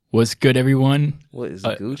What's good, everyone? What is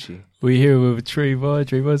Gucci? We're here with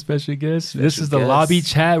Trayvon, special guest. This is the lobby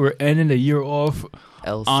chat. We're ending the year off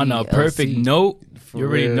on a perfect note. You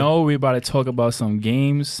already know we're about to talk about some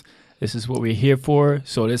games. This is what we're here for.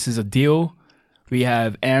 So this is a deal. We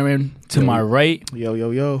have Aaron to my right.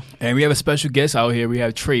 Yo. And we have a special guest out here. We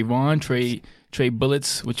have Trayvon, Trey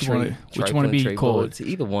Bullets. Which one to be Trey called? Bullets.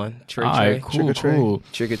 Either one. Trey. All right, cool.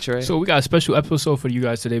 Trigger Trey. So we got a special episode for you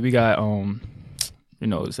guys today. We got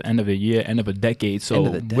it's the end of a year, end of a decade. So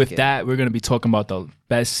with that, we're gonna be talking about the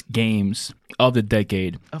best games of the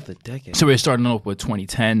decade. So we're starting off with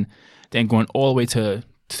 2010, then going all the way to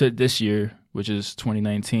this year, which is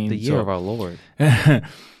 2019. The year of our Lord.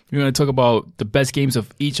 We're going to talk about the best games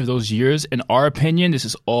of each of those years. In our opinion, this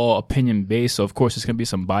is all opinion based, so of course there's going to be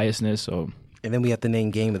some biasness. So, and then we have to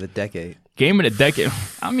name game of the decade. Game of the decade.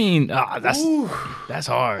 I mean, that's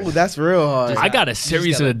hard. Ooh, that's real hard. I got a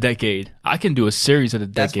series of the decade. I can do a series of the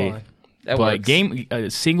decade. That's fine. That but works. A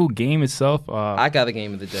single game itself. I got a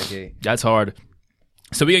game of the decade. That's hard.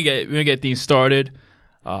 So we're gonna get things started.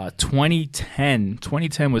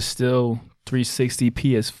 2010 was still 360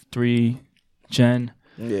 PS3 gen.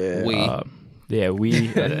 Yeah. We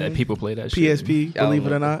people play that PSP, shit. believe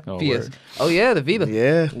it or not. Oh yeah, the Vita.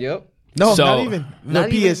 Yeah. Yep. No, So- not even. No,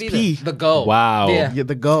 Not even PSP. Vita. The Go. Wow. Yeah.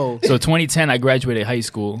 The Go. So 2010, I graduated high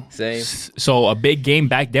school. Same. So a big game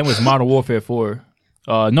back then was Modern Warfare 4.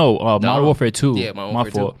 Modern Warfare 2. Yeah, Modern My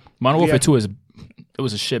Warfare 2. fault. Modern Warfare 2 it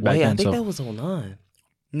was a shit back Wait, then. I think So that was 09.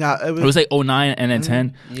 Nah, it was like 09 and then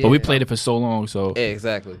 10, but we Yeah. played it for so long. So Yeah,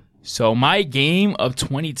 exactly. So my game of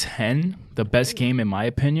 2010, the best game in my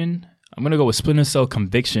opinion, I'm gonna go with Splinter Cell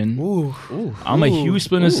Conviction. Ooh. I'm a huge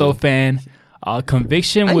Splinter Cell fan.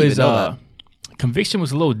 Conviction I didn't was even know that. Conviction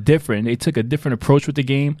was a little different. They took a different approach with the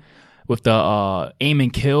game, with the aim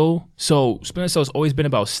and kill. So Splinter Cell's always been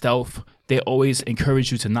about stealth. They always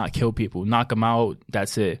encourage you to not kill people, knock them out.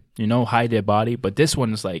 That's it. Hide their body. But this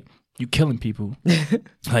one is like you killing people.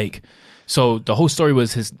 So the whole story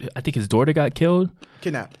was I think his daughter got killed.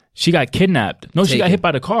 Kidnapped. She got kidnapped. No, she got Taken. hit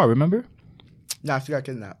by the car. Remember? Nah, she got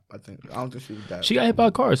kidnapped, I think. I don't think she was that. She got hit by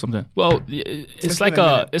a car or something. Well, it's like been a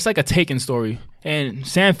minute. it's like a Taken story. And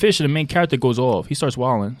Sam Fisher, the main character, goes off. He starts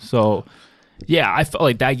wilding. So, yeah, I felt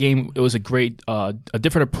like that game. It was a great, a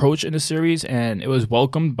different approach in the series, and it was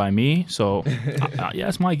welcomed by me. So, yeah,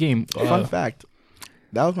 it's my game. Fun fact.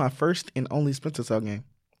 That was my first and only Splinter Cell game.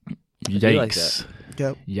 Yikes! like that.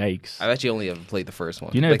 Yep. Yikes! I've actually only ever played the first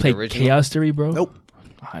one. You never Like the played original? Chaos Theory, bro? Nope.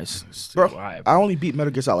 Bro, I only beat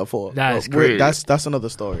Metal Gear Solid 4. That's But we're- great. That's another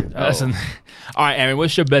story. all right, Aaron.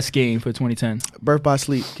 What's your best game for 2010? Birth by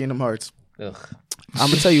Sleep, Kingdom Hearts. Ugh. I'm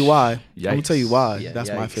going to tell you why. Yikes. Yeah, That's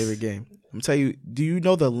my yikes. favorite game. I'm going to tell you, do you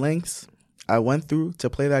know the lengths I went through to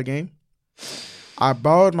play that game? I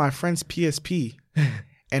borrowed my friend's PSP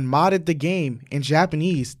and modded the game in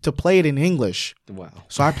Japanese to play it in English. Wow.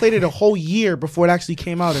 So I played it a whole year before it actually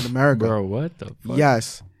came out in America. Bro, what the fuck?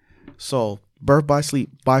 Yes. So Birth by Sleep,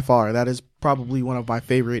 by far, that is probably one of my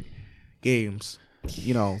favorite games.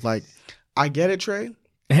 I get it, Trey.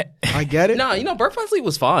 I get it. No, Birth by Sleep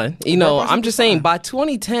was fine. by Sleep I'm just was saying fine. by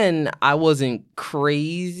 2010, I wasn't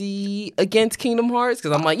crazy against Kingdom Hearts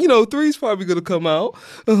because I'm like, 3's probably going to come out.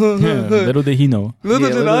 Yeah, little did he know. Little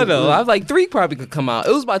did I know. little- I was like, 3 probably could come out.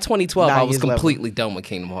 It was by 2012, 9 I was years level. completely done with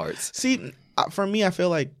Kingdom Hearts. See, for me, I feel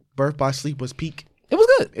like Birth by Sleep was peak. It was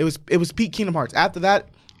good. It was peak Kingdom Hearts. After that,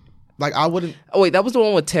 I wouldn't. Oh, wait, that was the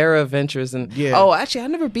one with Terra Adventures and Yeah. Oh, actually, I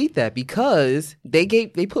never beat that because they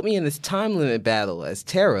put me in this time limit battle as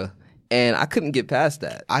Terra, and I couldn't get past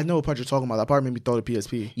that. I know what part you're talking about. That part made me throw the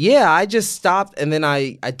PSP. Yeah, I just stopped, and then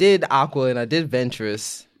I did Aqua and I did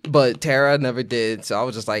Ventress, but Terra never did. So I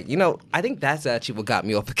was just like, I think that's actually what got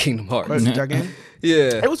me off of Kingdom Hearts. That game.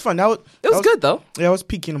 Yeah, It was fun. It was good though. Yeah, it was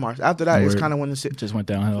peak Kingdom Hearts. After that, it's Word. kind of when the Just went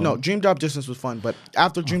downhill. No, Dream Drop Distance was fun, but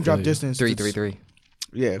after Dream Drop you. Distance, 333.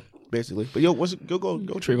 Yeah, basically. But yo, go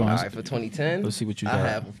Trayvon. All right, for 2010, Let's see what you I got.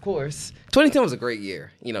 have, of course. 2010 was a great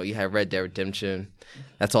year. You had Red Dead Redemption.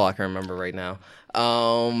 That's all I can remember right now.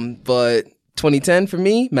 But 2010 for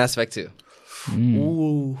me, Mass Effect 2.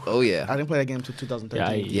 Ooh, Oh yeah, I didn't play that game until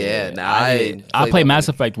 2013. Yeah, nah, I played played that Mass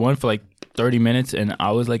Effect 1 for like 30 minutes, and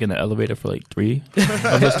I was like in the elevator for like 3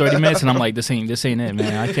 of those 30 minutes, and I'm like, this ain't it,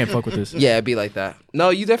 man. I can't fuck with this. Yeah, it'd be like that.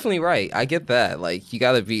 No, you're definitely right. I get that. Like, you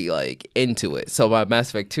gotta be like into it. So by Mass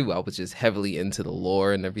Effect 2, I was just heavily into the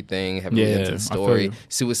lore and everything, heavily Yeah, into I the feel story. you.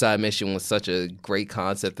 Suicide Mission was such a great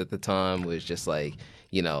concept at the time. Was just like,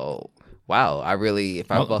 wow, I really, if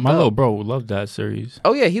I My, buck my up. little bro loved that series.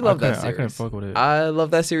 Oh yeah, he loved that I series. couldn't fuck with it. I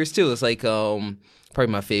love that series too. It's like probably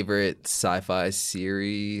my favorite sci-fi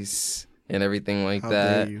series and everything like How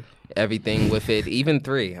that. dare you. everything with it. Even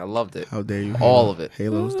 3, I loved it. How dare you? All of it.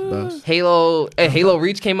 Halo's the best. Halo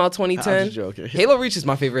Reach came out 2010. I'm just joking. Halo Reach is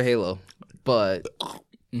my favorite Halo, but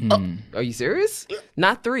are you serious?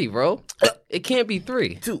 Not 3, bro. It can't be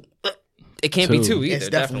 3. 2. It can't be 2. 2 either. It's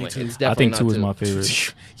definitely 2. It's I think 2 definitely is not my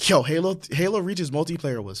favorite. Yo, Halo Reach's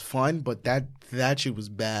multiplayer was fun, but that shit was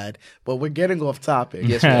bad. But we're getting off topic.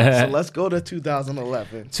 Yes, we are. So let's go to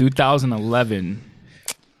 2011. 2011.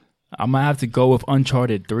 I'm gonna have to go with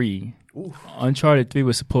Uncharted 3. Ooh. Uncharted 3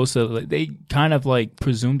 was supposed to. They kind of like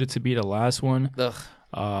presumed it to be the last one.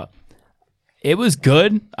 Ugh. It was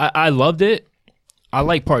good. I loved it. I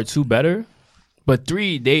like part 2 better, but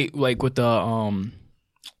 3 they like with the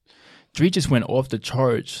 3 just went off the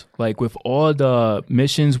charts. Like with all the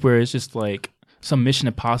missions where it's just like some Mission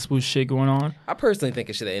Impossible shit going on. I personally think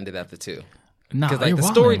it should have ended after 2. Nah, Because like you're the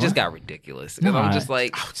wild, story man. just got ridiculous. Because Nah. I'm just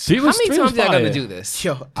like, Three how was- many three times was y'all gonna fire. do this?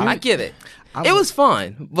 Yo, I get it. It was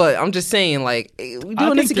fun, but I'm just saying, like, we I doing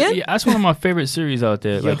think this again? yeah, that's one of my favorite series out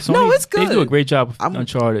there. Like Sony, No, it's They do a good. great job with I'm-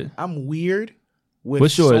 Uncharted. I'm weird with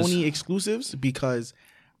What's yours? Sony exclusives because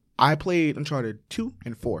I played Uncharted 2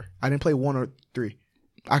 and 4. I didn't play 1 or 3.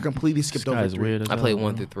 I completely skipped This over guy's 3. weird. As I hell, played bro.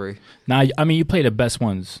 1 through 3. Nah, I mean you play the best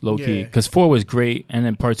ones, low key. Yeah. Because 4 was great, and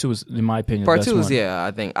then part 2 was, in my opinion, Part the best 2 is, one. yeah,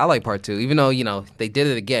 I think I like part 2, even though they did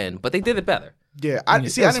it again, but they did it better. Yeah, I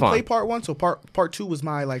That's didn't fine. play part 1, so part 2 was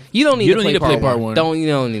my like. You don't need You to don't play need to play part part 1. one. You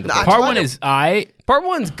don't need to. Nah, Play I Part tried 1 to- is I, Part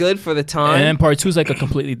 1's good for the time. and then part 2 is like a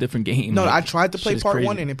completely different game. No, Like, I tried to play shit is part crazy.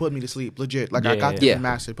 1 and it put me to sleep. Legit, like I Yeah. got the Yeah.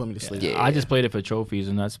 master, it put me to sleep. Yeah. I just played it for trophies,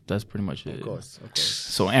 and that's pretty much it. Of course.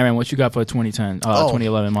 So, Aaron, what you got for 2010?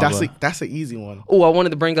 2011, my bad. That's an easy one. Oh, I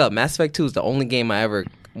wanted to bring up Mass Effect 2 is the only game I ever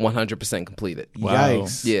 100% completed. Wow.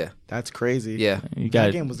 Yikes. Yeah, That's crazy. yeah. You got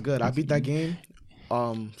That game was good. I beat that game.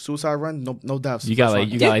 Suicide Run, no deaths. you got First like one.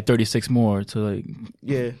 you got like 36 more to like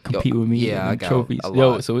Yeah. compete with me. yeah, and I got trophies. a Yo,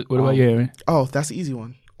 lot. so what about you, Aaron? Oh, that's the easy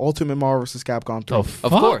one. Ultimate Marvel vs. Capcom 3. Oh, Of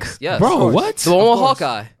fuck? course, yes. Bro, Of course. what? The one with course.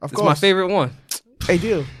 Hawkeye. Of It's my course. favorite one. Hey,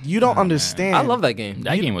 dude, you don't understand. I love that game.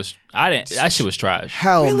 That game was that shit was trash.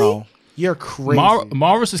 Hell no. You're crazy.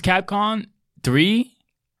 Marvel vs. Capcom 3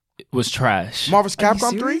 was trash. Marvel vs. Are you Capcom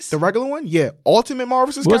 3, serious? the regular one? Yeah. Ultimate Marvel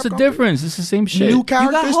vs. What's Capcom the 3. difference? It's the same shit. New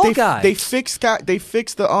characters. Hawkeye. They fixed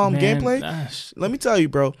the Man, gameplay. Let me tell you,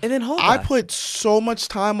 bro. And then Hawkeye. I put so much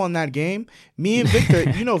time on that game. Me and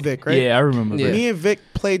Victor, you know Vic, right? Yeah, I remember Yeah. that. Me and Vic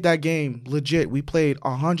played that game legit. We played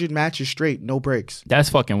 100 matches straight, no breaks. That's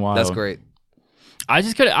fucking wild. That's great. I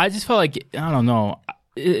just felt like I don't know.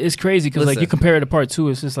 It's crazy because like Listen. you compare it to part 2,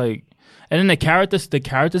 it's just like, and then the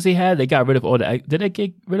characters they had, they got rid of all the. Did they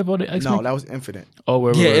get rid of all the X-Men? No, that was Infinite. Oh,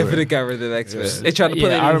 wait, Yeah, wait, wait, Infinite wait. got rid of the X-Men. They tried to put Yeah,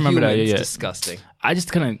 it in I remember that, humans. yeah. Disgusting. I just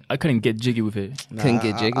couldn't get jiggy with it. Couldn't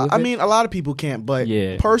get jiggy with I it? mean, a lot of people can't, but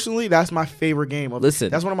Yeah. personally, that's my favorite game. Listen.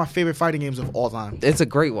 That's one of my favorite fighting games of all time. It's a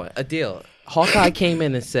great one. A deal. Hawkeye came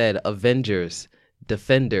in and said, Avengers,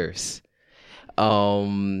 Defenders,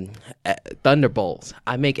 Thunderbolts.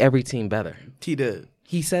 I make every team better. He did.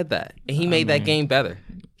 He said that. And he made that game better.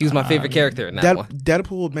 He was my favorite character in that one.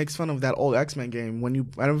 Deadpool makes fun of that old X-Men game when you.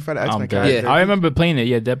 I never tried an I'm X-Men dead. character. Yeah. I remember playing it.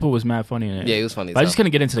 Yeah, Deadpool was mad funny in it. Yeah, he was funny as But I just hell.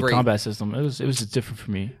 couldn't get into the Great. combat system. It was just different for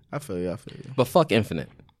me. I feel you. But fuck Infinite.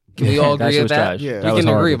 Can we all That agree shit with was that? trash. Yeah. That We was can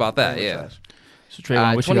agree horrible. about that, yeah. So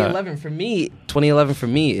Trayvon, what you got? 2011 for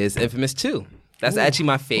me is Infamous 2. That's actually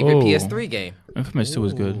my favorite Ooh. PS3 game. Infamous 2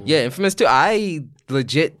 was good. Yeah, Infamous 2. I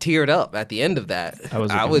legit teared up at the end of that. That was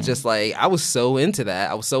a I good was one. just like, I was so into that.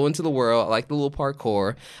 I was so into the world. I like the little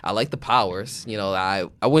parkour. I like the powers. You know, I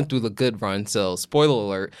went through the good run. So, spoiler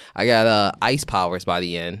alert, I got ice powers by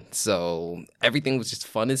the end. So, everything was just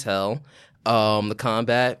fun as hell. The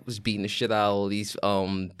combat was beating the shit out of these.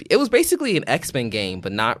 It was basically an X-Men game,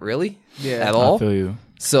 but not really at I all. feel you.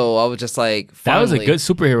 So, I was just like, That was a finally- good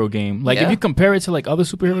superhero game. Like Yeah. if you compare it to like other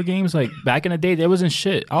superhero games, like back in the day, there wasn't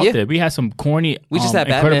shit out Yeah. there. We had some corny, We just had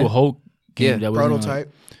Incredible Batman. Hulk game Yeah. that was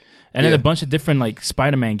Prototype. and then Yeah. a bunch of different like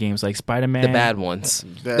Spider-Man games, like Spider-Man. the bad ones.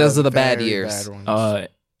 The Those are the bad very years. bad ones.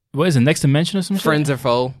 What is it? Next Dimension or some shit? Friends or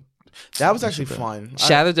foe. That was actually fun.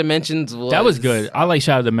 Shattered Dimensions was... That was good. I like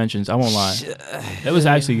Shadow Dimensions. I won't lie. That was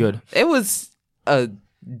actually good. It was a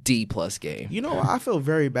D+ game. You know, I feel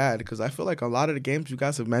very bad because I feel like a lot of the games you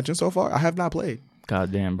guys have mentioned so far, I have not played.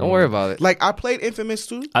 God damn, bro. Don't worry about it. Like I played Infamous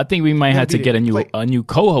 2. I think we might have to beat get it. a new Like-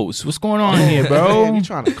 co-host. What's going on here, Man, bro? you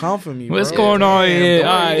trying to come for me? What's bro. going on Damn, here?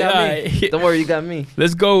 Don't worry, you got All me. right. Don't worry, you got me.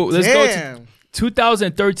 Let's go. Let's go to Damn.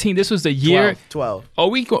 2013. This was the year. 12.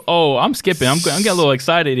 I'm skipping. I'm getting a little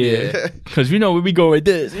excited here because you know we go with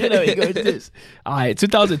this. You know we go with this. All right,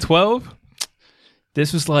 2012.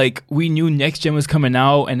 This was like we knew next gen was coming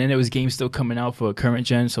out, and then there was games still coming out for current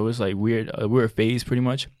gen. So it was like weird phase pretty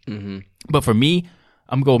much. Mm-hmm. But for me,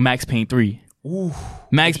 I'm gonna go Max Payne 3. Ooh,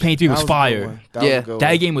 Max Payne 3 was a good fire. one. That was Yeah. a good That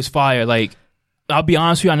one. game was fire. Like, I'll be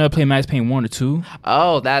honest with you, I never played Max Payne 1 or 2.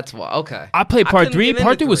 Oh, that's why. Okay. I played part couldn't 3. get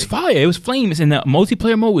Part into 3 was 3. fire. It was flames, and the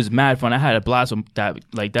multiplayer mode was mad fun. I had a blast with that.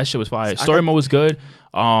 Like, that shit was fire. Story mode was good.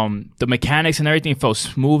 The mechanics and everything felt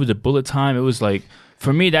smooth. The bullet time, it was like,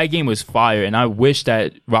 for me, that game was fire. And I wish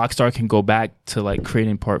that Rockstar can go back to like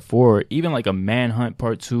creating part 4, or even like a Manhunt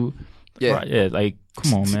part 2. Yeah. Yeah. Like,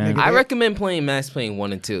 come on, man. I recommend playing Max Payne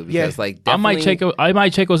 1 and 2 because, Yeah. like, I might definitely-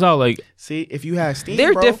 check those out. Like, See, if you have Steam,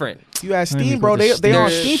 They're bro, different. If you have Let me Steam, go bro, to they on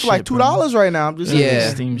Steam. Steam for like Shit, bro. $2 right now. I'm just saying. Yeah,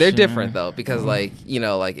 Steam they're shit, different man. though because, like, you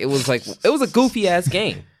know, like it was a goofy ass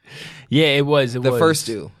game. yeah, it was. The first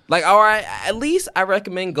two, like, all right, at least I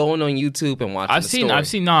recommend going on YouTube and watching. I've the seen story.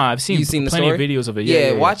 You've seen the plenty story? of videos of it.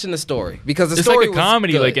 Yeah, watching the story because the It's story like a was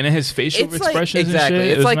comedy, good. like, and his facial It's like- expressions exactly. and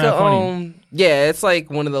shit. It's it was like mad a funny. yeah, it's like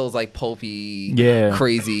one of those like pulpy, Yeah.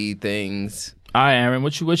 crazy things. All right, Aaron,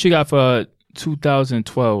 what you got for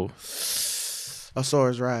 2012?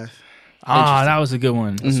 Asura's Wrath. That was a good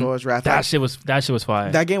one. Asura's Wrath. That shit was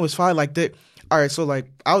fire. That game was fine. Like that. All right, so like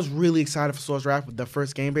I was really excited for Asura's Wrath with the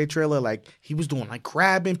first gameplay trailer. Like he was doing like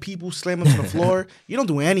grabbing people, slamming them to the floor. You don't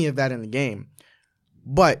do any of that in the game,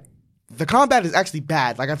 but the combat is actually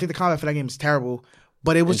bad. Like I think the combat for that game is terrible.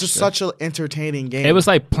 But it was just such an entertaining game. It was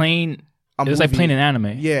like playing. A It was like movie. playing an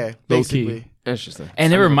anime. Yeah, Low basically. key. Interesting. And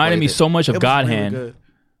it I never reminded me played it. so much of It was God really Hand. good.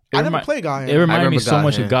 It I never remi- played God Hand. It reminded me remember so God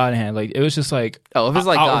much Hand. of God Hand. Like, it was just like Oh, if it's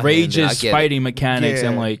like God Hand, outrageous then I get it. fighting mechanics,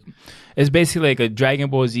 and Yeah. like it's basically like a Dragon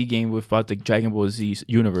Ball Z game without the Dragon Ball Z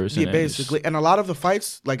universe. Yeah, in it. basically. And a lot of the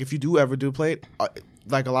fights, like if you do ever play it,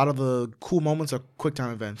 like a lot of the cool moments are quick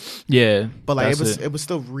time events. Yeah, But like that's it was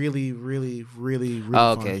still really, really, really, really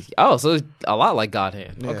Oh, fun. okay. Oh, so it's a lot like God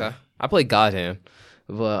Hand. Yeah. Okay. I played God Hand.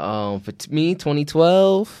 But for me,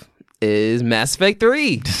 2012 is Mass Effect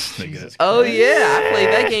 3. Oh, yeah. I played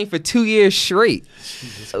that game for 2 years straight.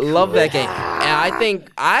 Love that game.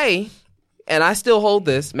 And I still hold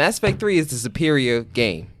this. Mass Effect 3 is the superior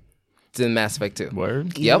game to Mass Effect 2. Word.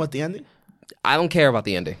 Even Yep. with the ending? I don't care about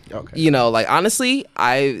the ending. Okay. You know, like, honestly,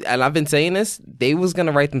 I've been saying this, they was going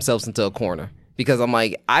to write themselves into a corner. Because I'm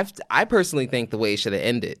like, I personally think the way it should have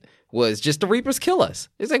ended was just the Reapers kill us.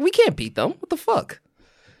 It's like, we can't beat them. What the fuck?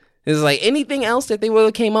 It's like anything else that they would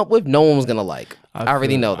have came up with, no one was going to like. I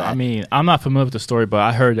already know that. I mean, I'm not familiar with the story, but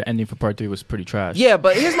I heard the ending for part 3 was pretty trash. Yeah,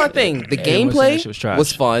 but here's my thing. The That gameplay shit was trash.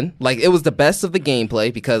 was fun. Like, it was the best of the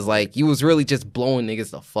gameplay because, like, you was really just blowing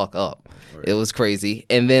niggas the fuck up. It was crazy.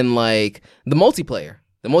 And then, like, the multiplayer.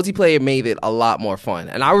 The multiplayer made it a lot more fun.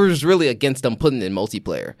 And I was really against them putting in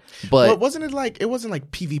multiplayer. But Well, wasn't it like, it wasn't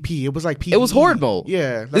like PvP. It was like PvE. it was horde mode.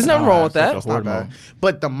 Yeah. There's nothing wrong with that. that's Not horde bad. mode.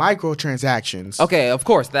 But the microtransactions. Okay, of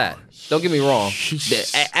course, that. Don't get me wrong.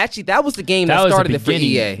 Actually, that was the game that, That was the started it for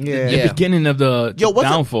EA. beginning. Yeah. The beginning of the Yo,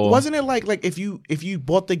 downfall. wasn't it like if you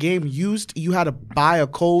bought the game used, you had to buy a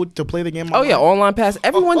code to play the game? Oh, yeah, Online Pass.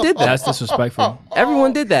 Everyone did that. That's disrespectful.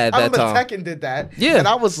 Everyone did that I at that remember time. Tekken did that. Yeah. And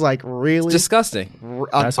I was like, really? Disgusting.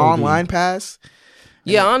 That's OD. Online pass?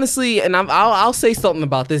 Yeah, honestly, and I'll say something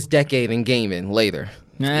about this decade in gaming later.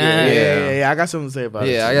 Yeah. I got something to say about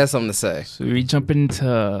it. Yeah, I got something to say. So we jump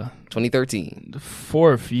into 2013. the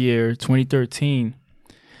fourth year, 2013.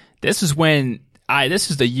 This is when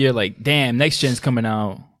this is the year like, damn, next gen's coming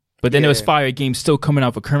out. But then there was Yeah. fire games still coming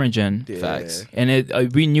out for current gen. Yeah. Facts.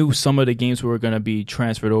 And we knew some of the games were going to be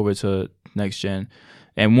transferred over to next gen.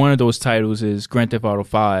 And one of those titles is Grand Theft Auto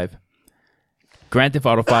 5. Grand Theft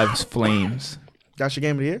Auto 5's Flames. That's your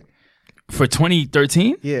game of the year? For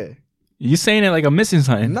 2013? Yeah. You saying it like I'm missing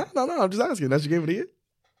something? No. I'm just asking. That's your game of the year?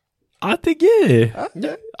 I think, yeah.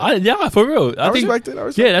 Yeah. Yeah, for real. I think, respect it. I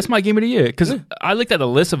respect yeah, that's my game of the year. Because I looked at the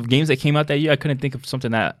list of games that came out that year. I couldn't think of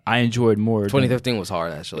something that I enjoyed more. 2015 was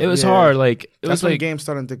hard, actually. It was Yeah. hard. Like it That's was when like games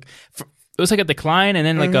starting to. it was like a decline and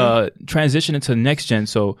then like a transition into next gen.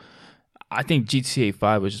 So I think GTA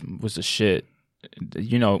 5 was the shit.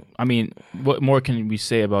 You know, I mean, what more can we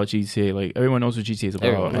say about GTA? Like everyone knows what GTA is about,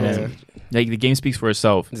 Everyone and knows. then, like the game speaks for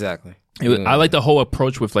itself. Exactly. I like the whole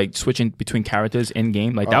approach with like switching between characters in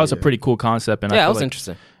game. Like that was a pretty cool concept, and Yeah, I that feel was like,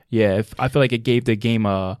 interesting. Yeah, I feel like it gave the game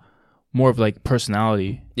more of like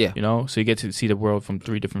personality. Yeah. you know, so you get to see the world from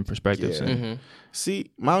 3 different perspectives. Yeah. And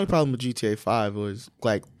See, my only problem with GTA 5 was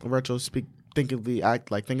like retrospectively,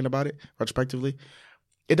 thinking about it retrospectively,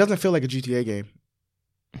 it doesn't feel like a GTA game.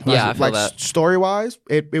 Yeah, I feel like that. story wise,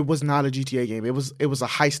 it was not a GTA game. It was a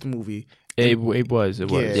heist movie, It was. Yeah,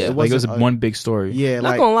 Like, it was wasn't one big story. Yeah, Not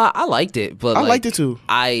like gonna lie, I liked it, but I like, liked it too.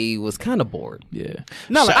 I was kind of bored. Yeah.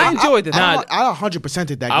 No, like, I enjoyed it. I 100%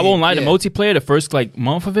 did that game. I won't lie. The Yeah. multiplayer, the first like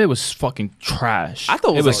month of it was fucking trash. I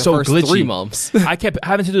thought it was, like, so the first glitchy. 3 months. I kept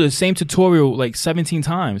having to do the same tutorial like 17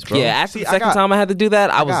 times, bro. Yeah, after See, the I second got- time I had to do that,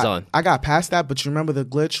 I was done. I got past that, but you remember the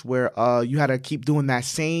glitch where you had to keep doing that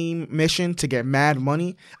same mission to get mad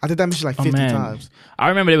money? I did that mission like 50 times. I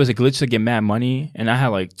remember there was a glitch to get mad money, and I had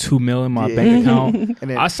like $2 million in my bank account. And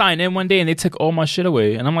then- I signed in one day, and they took all my shit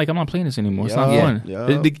away, and I'm like, I'm not playing this anymore. It's not Yup, fun.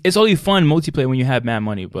 yup. It's only fun multiplayer when you have mad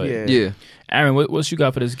money. But Yeah. Yeah. Aaron, what's you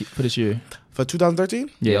got for this year? For 2013,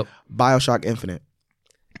 Yeah. Yep. BioShock Infinite.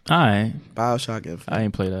 All right. BioShock Infinite. I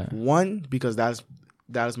ain't play that. One, because that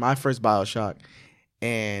is my first BioShock,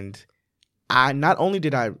 and I not only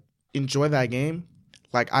did I enjoy that game,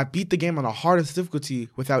 like I beat the game on the hardest difficulty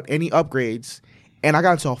without any upgrades, and I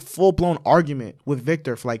got into a full blown argument with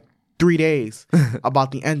Victor for like 3 days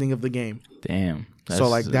about the ending of the game. Damn. So,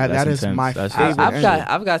 like, that is intense. my That's favorite intense.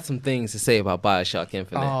 I've got some things to say about BioShock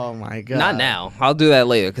Infinite. Oh my god! Not now. I'll do that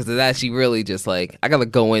later because it's actually really just like I gotta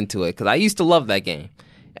go into it because I used to love that game,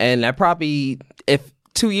 and I probably if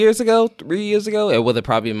 2 years ago, 3 years ago, it would have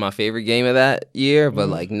probably been my favorite game of that year. But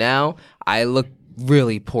like now, I look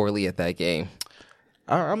really poorly at that game.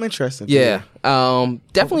 I'm interested. Yeah,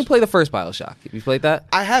 definitely play the first BioShock. Have you played that?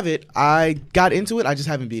 I have it. I got into it. I just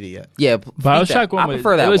haven't beat it yet. Yeah, BioShock I one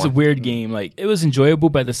prefer that it was one. a weird game. Like it was enjoyable,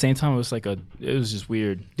 but at the same time, it was just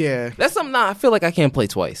weird. Yeah. That's something I feel like I can't play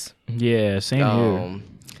twice. Yeah, same here.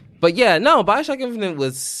 But yeah, no, BioShock Infinite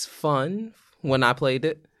was fun when I played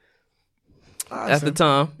it at the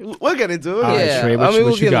time. We'll get into it. All right, Yeah, Trey, what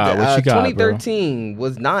you get got? into What you got, bro? 2013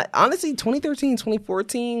 was not honestly 2013,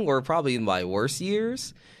 2014 were probably my worst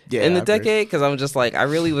years in the I agree. decade because I'm just like I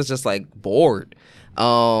really was just like bored.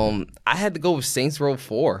 I had to go with Saints Row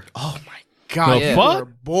 4. Oh my god! The you fuck? were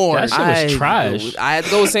bored. That shit was trash. I had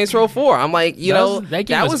to go with Saints Row 4. I'm like, That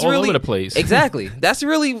game was all really over the place. Exactly. That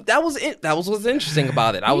was it. That was what's interesting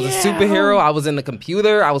about it. I was a superhero. I was in the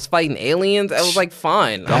computer. I was fighting aliens. It was like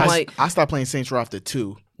fine. I'm like, I stopped playing Saints Row after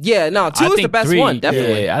 2. yeah, no, 2 I is the think best 3, one,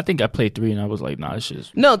 definitely. Yeah, I think I played 3 and I was like, nah, this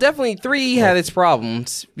shit. No, definitely 3 had its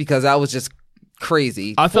problems because I was just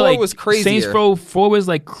crazy. I feel 4 like was crazier. Saints Row 4 was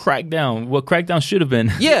like Crackdown. What Crackdown should have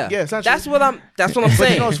been. Yeah, Yeah, essentially. that's what I'm saying. But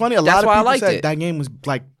you know what's funny? A That's lot of why I people liked said it. that game was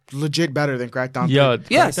like legit better than Crackdown 3. Yo,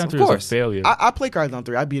 Yes, Crackdown of 3 was course. a failure. I played Crackdown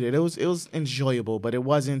 3. I beat it. It was enjoyable, but it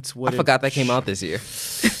wasn't what I forgot that came out this year.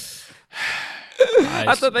 I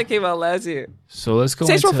Nice. thought that came out last year. So let's go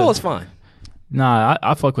Saints Row into 4 was fine. Nah,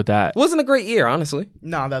 I fuck with that. Wasn't a great year, honestly.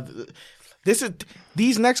 No,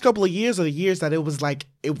 these next couple of years are the years that it was like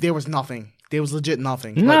there was nothing. There was legit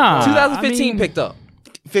nothing. Nah. Like, 2015 I mean- picked up.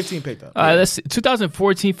 15 picked up. Let's see,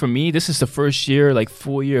 2014 for me. This is the first year, like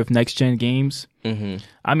full year of next gen games. Mm-hmm.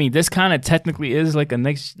 I mean, this kind of technically is like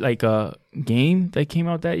a game that came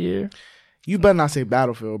out that year. You better not say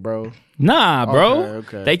Battlefield, bro. Nah, bro.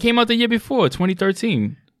 Okay. They came out the year before,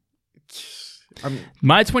 2013. I mean,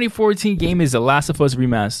 My 2014 game is The Last of Us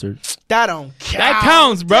Remastered. that don't count. That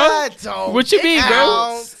counts, bro. That don't What you mean, bro?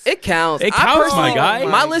 count. It counts. It I counts, my personally- guy.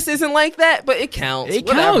 My list isn't like that, but it counts. It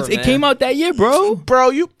Whatever, counts. It man. came out that year, bro.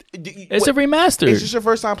 Bro, It's a remaster. Is this your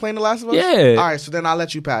first time playing The Last of Us? Yeah. All right, so then I'll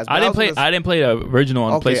let you pass. But I didn't was play. gonna- I didn't play the original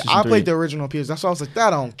on Okay, PlayStation 3. I played the original PS. That's why I was like, that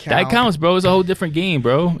don't count. That counts, bro. It's a whole different game,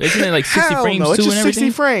 bro. Isn't it like 60 Hell frames no, it's too just and 60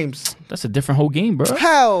 everything? frames. That's a different whole game, bro.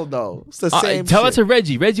 Hell no, it's the same. Tell it shit. to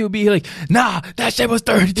Reggie. Reggie would be like, nah, that shit was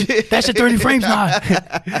 30. That shit 30 frames now.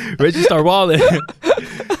 Reggie start walling.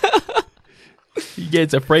 He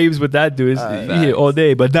gets a frames with that dude. You hit all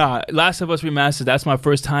day. But nah, Last of Us Remastered, that's my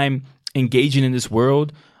first time engaging in this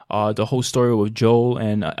world. The whole story with Joel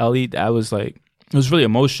and Ellie, that was like, it was really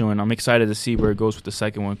emotional, and I'm excited to see where it goes with the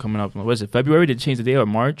second one coming up. What is it, February? Did it change the day or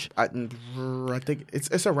March? I think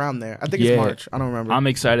it's around there. I think Yeah. it's March. I don't remember. I'm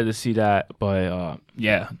excited to see that. But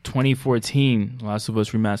yeah, 2014, Last of Us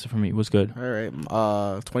Remastered for me was good. All right,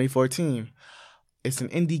 2014. It's an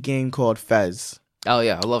indie game called Fez. Oh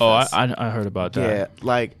yeah, I love Oh, this. I heard about that. Yeah,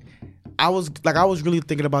 like I was really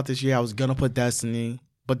thinking about this year. I was gonna put Destiny,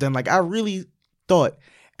 but then like I really thought,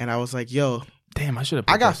 and I was like, yo, Damn, I should have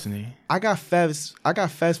put I got Destiny. I got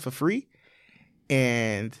Fez for free,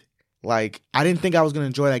 and like I didn't think I was gonna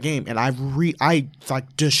enjoy that game, and I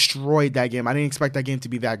like destroyed that game. I didn't expect that game to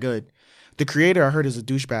be that good. The creator I heard is a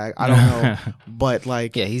douchebag. I don't know, but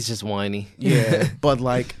like yeah, he's just whiny. yeah, but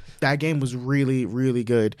like that game was really really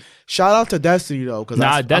good. Shout out to Destiny though, because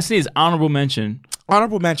Nah, Destiny is honorable mention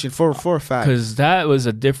honorable mention for a fact. because that was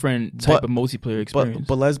a different type But- of multiplayer experience.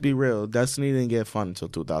 But let's be real, Destiny didn't get fun until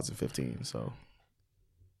 2015. So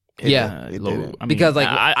Yeah. It low. didn't. I mean, Because, like,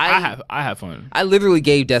 I have fun. I literally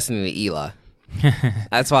gave Destiny to Eli.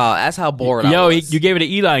 That's how bored I Yo, was. you gave it to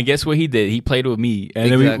Eli, and guess what he did? He played with me,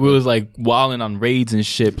 and then Exactly. we was like wilding on raids and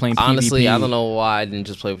shit, playing Honestly, PvP. I don't know why I didn't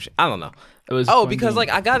just play with you. I don't know. It was Oh, fun because game. like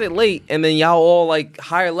I got it late, and then y'all all like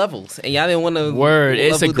higher levels, and y'all didn't want to. Word,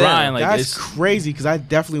 it's a grind, like- That's it's- crazy because I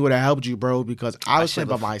definitely would have helped you, bro. Because I was playing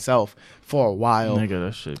by myself for a while. nigga,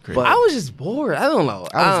 that shit crazy. But- I was just bored. I don't know.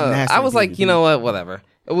 I was nasty I was at like, PvP. you know what? Whatever.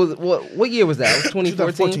 It was what year was that? It was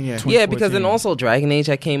 2014. 2014, yeah. Yeah, because then 2014. also Dragon Age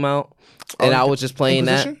had came out, and I was just playing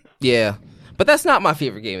that. Inquisition? Yeah, but that's not my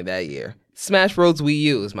favorite game of that year. Smash Bros. Wii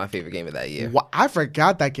U is my favorite game of that year. I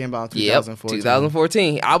forgot that came out in Yep, 2014.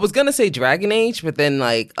 2014. I was gonna say Dragon Age, but then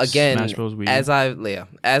like again, Smash Bros. Wii U.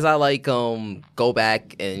 as I like go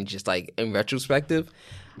back and just like in retrospective,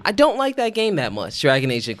 I don't like that game that much, Dragon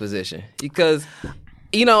Age Inquisition, because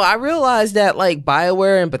you know I realized that like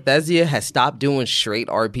BioWare and Bethesda has stopped doing straight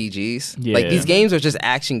RPGs. Like Yeah. these games are just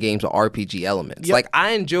action games with RPG elements. Yep. Like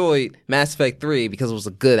I enjoyed Mass Effect 3 because it was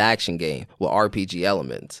a good action game with RPG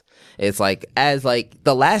elements. It's like as like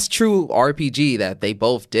the last true RPG that they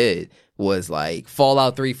both did was like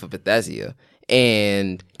Fallout 3 for Bethesda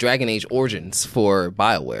and Dragon Age Origins for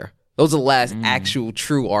BioWare. Those are the last actual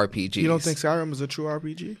true RPGs. You don't think Skyrim is a true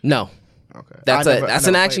RPG? No. Okay. That's I a never- I that's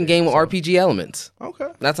never an action played game it, with so- RPG elements. Okay.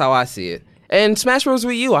 That's how I see it. And Smash Bros.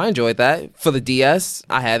 Wii U, I enjoyed that. For the DS,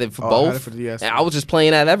 I had it for I both. had it for the DS, And I was just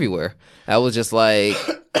playing that everywhere. I was just like,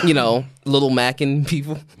 you know, little Mackin'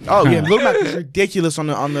 people. Oh yeah, Little Mac is ridiculous on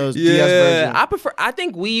the DS version. I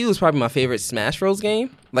think Wii U is probably my favorite Smash Bros.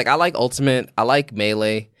 game. Like, I like Ultimate. I like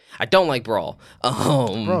Melee. I don't like Brawl.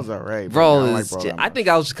 Bro's alright. Brawl I don't like is. Brawl that I much. think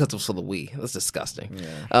I was just because it was for the Wii. That's disgusting.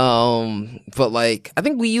 But like, I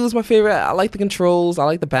think Wii U is my favorite. I like the controls. I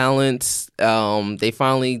like the balance. They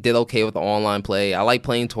finally did okay with the online play. I like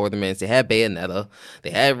playing tournaments. They had Bayonetta.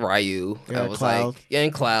 They had Ryu. Yeah, I was Cloud. like, yeah,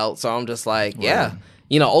 and Cloud. So I'm just like, yeah.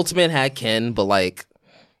 You know, Ultimate had Ken, but like,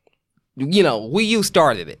 you know, Wii U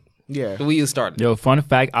started it. Yeah. The Wii U started it. Yo, fun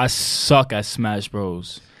fact, I suck at Smash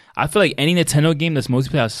Bros. I feel like any Nintendo game that's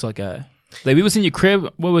multiplayer, I suck at. Like, we was in your crib,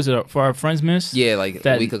 what was it, for our friends miss? Yeah, like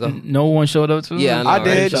That a week ago. no one showed up to? Yeah, I know, I right?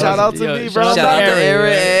 did. Shout out to me, bro. Shout out to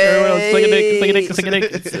Aaron. Aaron, suck a dick, suck a dick, suck a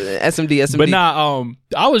dick. SMD. But nah,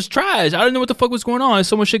 I was trash. I didn't know what the fuck was going on. There's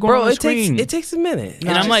so much shit going on Bro, the it screen. takes a minute.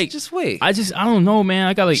 And I'm like, just wait. I don't know, man.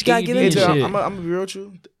 I got like Just gotta ADD get and into it. shit. I'm gonna be real with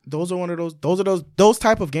you. Those are one of those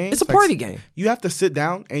type of games. It's a like, party game. You have to sit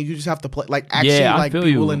down and you just have to play, like actually, Yeah, I like feel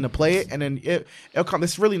be you. willing to play it, and then it'll come.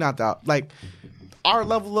 It's really not that like our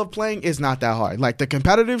level of playing is not that hard. Like the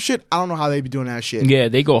competitive shit, I don't know how they be doing that shit. Yeah,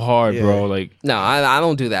 they go hard, Yeah. bro. Like, No, I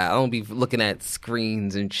don't do that. I don't be looking at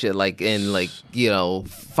screens and shit like and like you know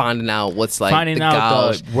finding out what's like finding the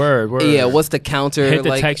out gouge. the word. Yeah, what's the counter? Hit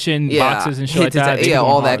like, detection yeah, boxes and shit hit like that. detec- They Yeah, go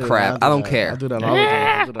all hard. that crap. I don't care. I do that all the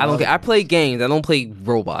time. I don't care. I play games. I don't play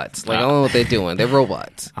robots. Like I don't know what they're doing. They're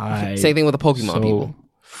robots. Aight. Same thing with the Pokemon So, people.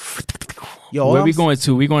 Yo, where I'm we going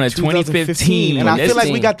to? We going to 2015. and I feel like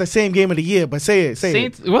we 2015. got the same game of the year. But say it.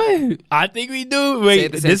 Saints, what? I think we do. Say Wait, it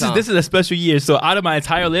at the same this time. is a special year. So out of my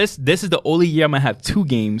entire list, this is the only year I'm gonna have two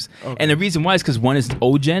games, and the reason why is because one is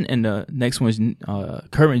old gen and the next one is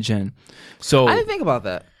current gen. So I didn't think about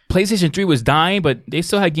that. PlayStation 3 was dying, but they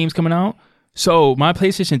still had games coming out. So my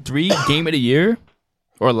PlayStation 3 game of the year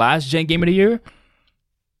or last gen game of the year,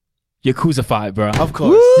 Yakuza 5, bro. Of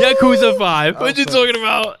course. Yakuza 5. What you talking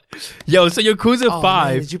about? Yo, so Yakuza Oh,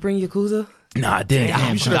 5. man, did you bring Yakuza? Nah, I didn't.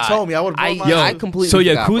 Damn, You should have told me. I would have brought Yo, mine. I completely so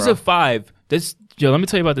forgot, Yakuza bro. 5. Let me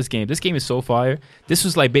tell you about this game. This game is so fire. This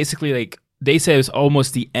was like basically like they said it was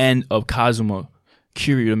almost the end of Kazuma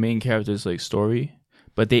Kiryu, the main character's like story.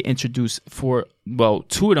 But they introduced two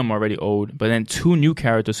of them already old, but then two new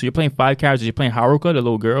characters. So you're playing 5 characters. You're playing Haruka, the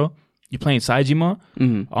little girl. You're playing Saejima.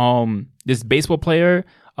 This baseball player,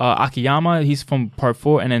 Akiyama, he's from part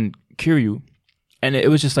 4, and then Kiryu. And it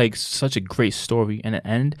was just like such a great story. And the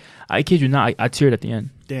end, I kid you not, I teared at the end.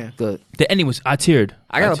 Damn. Good. The ending was, I teared.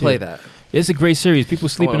 I gotta teared. play that. It's a great series. People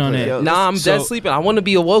sleeping on play it. it. Yo, Nah, I'm So- dead sleeping. I want to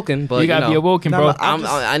be awoken, but You gotta be awoken, Nah, bro. nah, I'm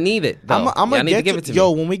just- I need it. Though. I'm Y'all gonna need to get give it to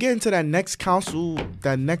yo me. when we get into that next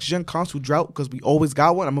next gen console drought because we always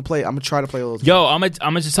got one. I'm gonna try to play those. Yo, I'm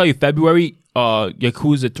gonna just tell you, February,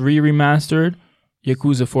 Yakuza 3 remastered,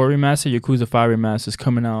 Yakuza 4 remastered, Yakuza 5 remastered is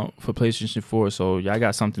coming out for PlayStation 4. So y'all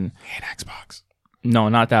got something. And Xbox. No,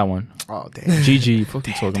 not that one. Oh damn. GG. Fuck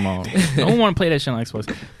you talking about? I don't want to play that shit on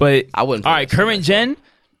Xbox. But I wouldn't. all right, current gen.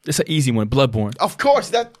 It's an easy one. Bloodborne. Of course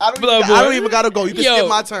that I don't Bloodborne. even gotta go. You can skip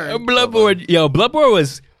my turn. Bloodborne. Yo, Bloodborne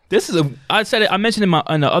was. This is a. I said it. I mentioned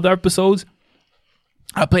in the other episodes.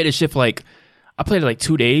 I played this shit for I played it like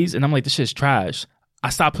 2 days, and I'm like, this shit's trash. I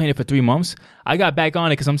stopped playing it for 3 months. I got back on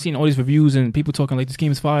it because I'm seeing all these reviews and people talking like this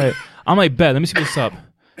game is fire. I'm like, bet, let me see what's up.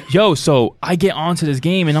 Yo, so I get onto this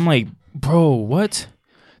game and I'm like, bro, what?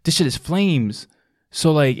 This shit is flames.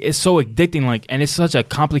 So like, it's so addicting, like, and it's such a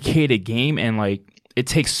complicated game, and like, it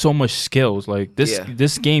takes so much skills. Like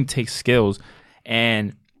this game takes skills,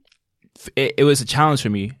 and it was a challenge for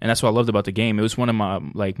me, and that's what I loved about the game. It was one of my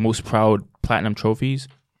like most proud platinum trophies.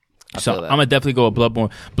 So I'm gonna definitely go with Bloodborne.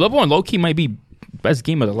 Bloodborne low key might be best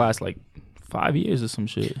game of the last like 5 years or some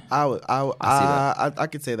shit. I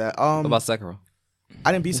could say that. What about Sekiro?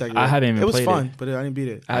 I didn't beat Sekiro. I haven't even It was played fun, it. but I didn't beat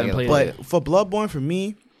it. I haven't played it. But for Bloodborne, for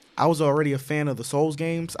me, I was already a fan of the Souls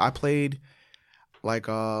games. I played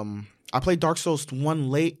I played Dark Souls 1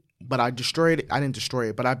 late, but I destroyed it. I didn't destroy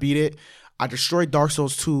it, but I beat it. I destroyed Dark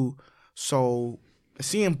Souls 2. So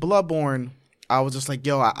seeing Bloodborne, I was just like,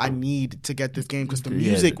 yo, I need to get this game because the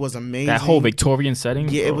music was amazing. That whole Victorian setting,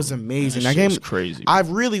 yeah, bro, it was amazing. That That shit game was crazy. I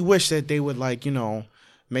really wish that they would like,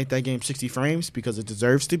 make that game 60 frames because it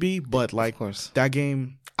deserves to be. But like, Of course. that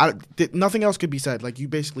game, nothing else could be said. Like, you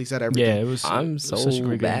basically said everything. Yeah, it was. I'm it was such a so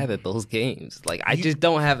great bad game. at those games. Like, I just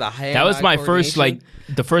don't have the hand. That was my first, like,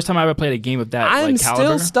 the first time I ever played a game of that. I'm like, caliber.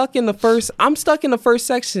 still stuck in the first. I'm stuck in the first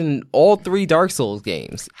section. All 3 Dark Souls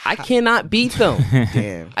games. I cannot beat them.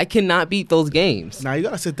 Damn. I cannot beat those games. Now you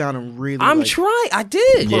gotta sit down and really. I'm like, trying. I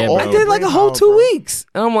did. Yeah, I bro. did like a whole Brain 2 power, bro. weeks,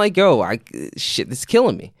 and I'm like, yo, shit, this is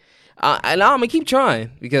killing me. And I'm gonna keep trying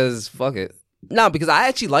because fuck it. No, because I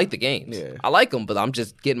actually like the games. Yeah. I like them, but I'm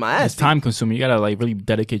just getting my ass. It's time consuming. You gotta like really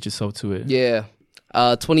dedicate yourself to it. Yeah.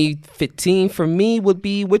 2015 for me would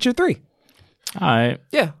be Witcher 3. All right.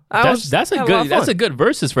 Yeah. That's a good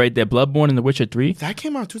versus right there. Bloodborne and The Witcher 3. That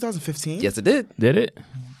came out in 2015. Yes, it did. Did it?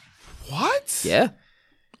 What? Yeah.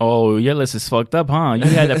 Oh, your list is fucked up, huh? You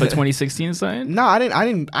had that for 2016 or something? No, I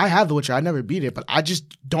didn't. I have The Witcher. I never beat it, but I just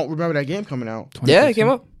don't remember that game coming out. Yeah, it came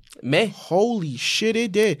out. May. Holy shit,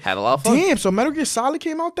 it did. Had a lot of fun. Damn. So Metal Gear Solid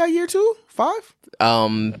came out that year too? 5?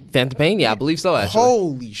 Phantom Pain? Yeah, I believe so, actually.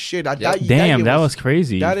 Holy shit! Damn, that was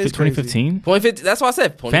crazy. That is 2015. 2015, that's what I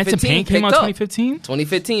said. Phantom 2015 Pain came out picked up. 2015.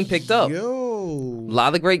 2015 picked up. Yo. A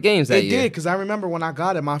lot of great games that It year. did, because I remember when I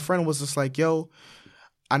got it, my friend was just like, yo,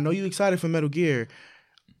 I know you excited for Metal Gear,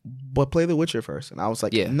 but play The Witcher first. And I was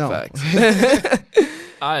like, Yeah, no.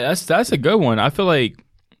 facts. That's a good one. I feel like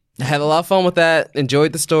Had a lot of fun with that.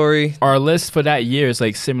 Enjoyed the story. our list for that year is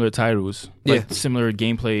like similar titles, like Yeah. similar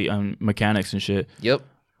gameplay mechanics and shit. Yep.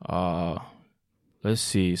 Let's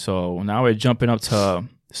see. So now we're jumping up to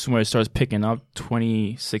somewhere it starts picking up.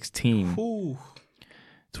 2016. Ooh.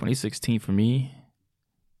 2016 for me.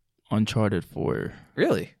 Uncharted 4.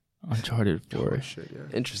 Really? Uncharted 4. Shit,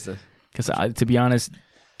 yeah. Interesting. Because to be honest,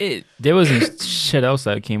 there wasn't shit else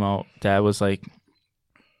that came out that was like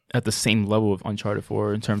at the same level of Uncharted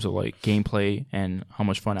 4 in terms of like gameplay and how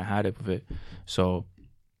much fun I had with it. So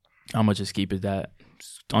I'm gonna just keep it that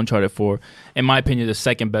Uncharted 4. In my opinion, the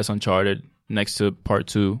second best Uncharted next to Part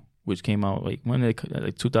 2, which came out like when did it,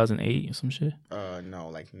 like 2008 or some shit. No,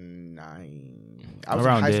 like 9. I was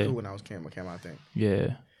Around in high there. school when I was came out, I think.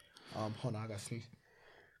 Yeah, Hold on, I got to sneeze.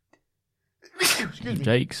 Excuse me.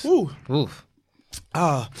 Jakes. Ooh. Oof.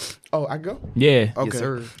 I go? Yeah, Okay. Yes,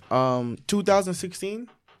 sir. 2016.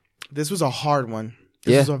 This was a hard one.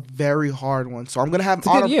 This Yeah. was a very hard one. So I'm gonna have It's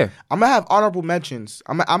a good year. I'm gonna have honorable mentions.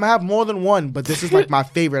 I'm gonna have more than one, but this is like my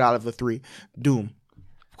favorite out of the 3. Doom.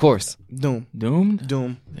 Of course. Doomed.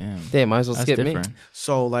 Damn, Damn, might as well that's skip different. me.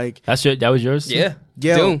 So like That was yours. Yeah.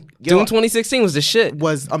 Yo, Doom. yo. Doom 2016 was the shit.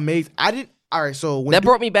 was amazing. I didn't. All right, so when That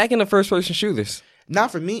brought me back into first person shooters.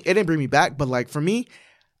 not for me, it didn't bring me back, but like for me,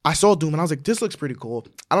 I saw Doom and I was like, this looks pretty cool.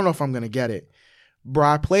 I don't know if I'm gonna get it, bro.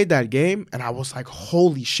 I played that game and I was like,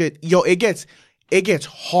 holy shit, yo, it gets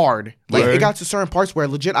hard. Like Word. it got to certain parts where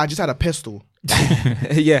legit I just had a pistol.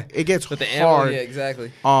 Yeah. It gets With the ammo. hard. Yeah,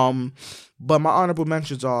 exactly. But my honorable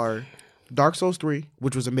mentions are Dark Souls 3,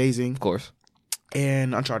 which was amazing, Of course.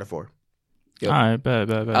 and Uncharted 4. Yep. All right, bad.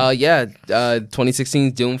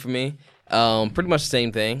 2016's Doom for me. Pretty much the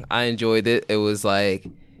same thing. I enjoyed it. It was like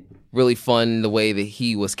really fun the way that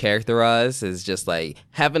he was characterized. Is just like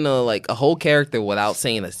having a whole character without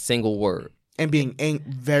saying a single word. And being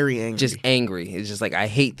very angry. Just angry. It's just like I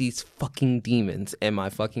hate these fucking demons and my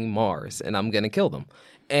fucking Mars, and I'm gonna kill them.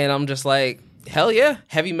 And I'm just like, hell yeah,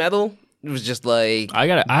 heavy metal. It was just like I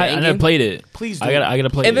never banging. played it. Please do. I gotta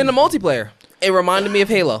play it. And then the multiplayer. It reminded me of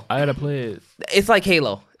Halo. I gotta play it. It's like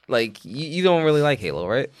Halo. Like you don't really like Halo,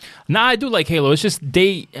 right? Nah, I do like Halo. It's just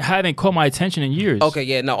they haven't caught my attention in years. Okay,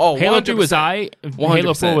 yeah, no. Oh, Halo 3 was 100%.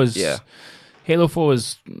 Halo 4 was yeah. Halo 4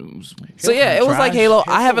 was So yeah, it was like trash. Halo.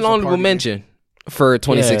 I Halo have an was a honorable party game. mention for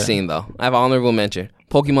 2016 though. I have an honorable mention.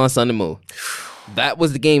 Pokemon Sun and Moon. that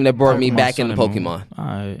was the game that brought me Pokemon back Sun into and Moon. Pokemon.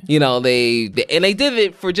 Alright. You know, they did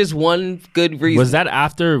it for just one good reason. Was that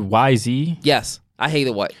after YZ? Yes, I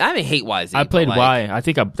hated Y. I didn't hate YZ. I played but, like, Y. I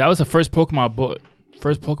think that was the first Pokemon I bought.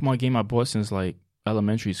 First Pokemon game I bought since like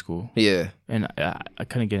elementary school, Yeah. and I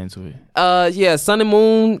couldn't get into it. Yeah, Sun and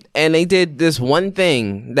Moon, and they did this one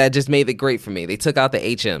thing that just made it great for me. They took out the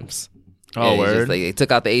HMs. Oh, And it's just, word. like, they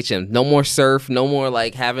took out the HMs. No more surf. No more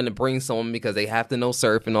like having to bring someone because they have to know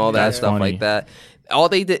surf and all that That's stuff funny. like that. All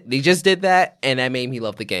they just did that, and that made me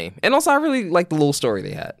love the game. And also, I really liked the little story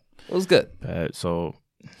they had. It was good. So,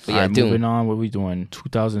 But yeah, alright, Doom. moving on. What we doing?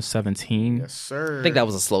 2017. Yes, sir. I think that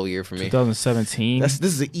was a slow year for me. 2017. This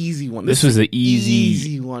is an easy one. This was an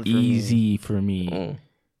easy one for me. easy for me. Mm.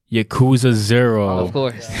 Yakuza 0. Of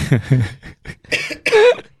course.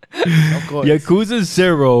 Of course. Yakuza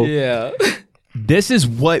 0. Yeah. This is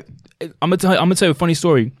what I'm gonna tell you a funny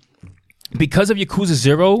story. Because of Yakuza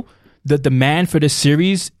 0, the demand for this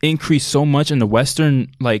series increased so much in the Western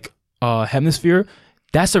hemisphere.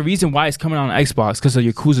 That's the reason why it's coming out on Xbox, because of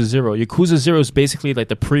Yakuza 0. Yakuza 0 is basically like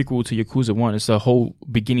the prequel to Yakuza 1. It's the whole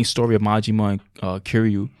beginning story of Majima and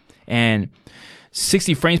Kiryu. And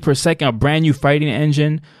 60 frames per second, a brand new fighting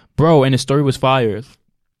engine. Bro, and the story was fire.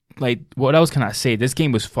 Like, what else can I say? This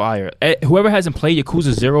game was fire. Whoever hasn't played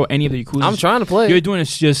Yakuza 0, any of the Yakuza, I'm trying to play. you're doing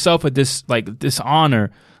yourself a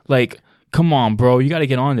dishonor. Like, come on, bro. You got to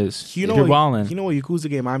get on this. You know You're what, wildin'. you know what Yakuza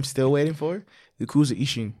game I'm still waiting for? Yakuza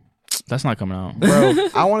Ishin. That's not coming out. Bro,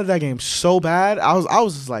 I wanted that game so bad. I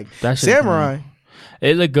was just like, That shit's Samurai.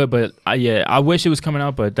 It looked good, but yeah, I wish it was coming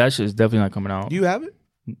out, but that shit's definitely not coming out. Do you have it?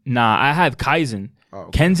 Nah, I have Kaizen. Oh,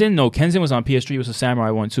 okay. Kenzin? No, Kenzin was on PS3. It was a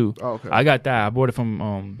Samurai one, too. Oh, okay. I got that. I bought it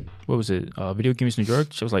from, what was it? Video Games New York.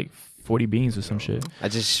 It was like 40 beans or some shit. I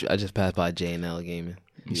just passed by J&L Gaming.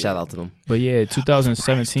 Shout out to them. But yeah,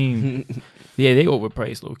 2017. Yeah, they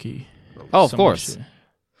overpriced, low key. Oh, of Some course. shit.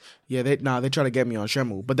 Yeah, they try to get me on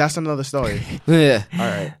Shenmue, but that's another story. Yeah. All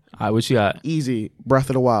right. All right, what you got? Easy. Breath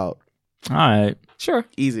of the Wild. All right. Sure.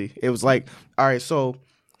 Easy. It was like, all right, so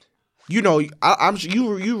you know, I'm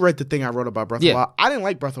you read the thing I wrote about Breath of Yeah. the Wild. I didn't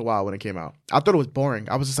like Breath of the Wild when it came out. I thought it was boring.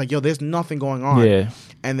 I was just like, yo, there's nothing going on. Yeah.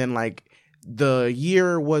 And then like the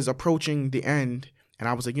year was approaching the end, and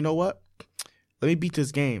I was like, you know what? Let me beat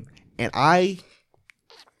this game. And I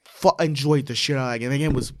enjoyed the shit out of that game. The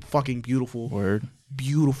game was fucking beautiful. Word.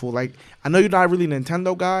 Beautiful. Like, I know you're not really a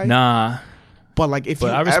Nintendo guy, Nah. but like if But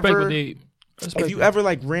you I respect ever what they. if you ever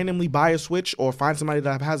like randomly buy a Switch or find somebody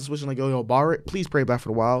that has a Switch and like, yo, borrow it, please play Breath of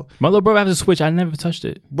the Wild. My little brother has a Switch. I never touched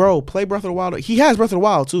it. Bro, play Breath of the Wild. He has Breath of the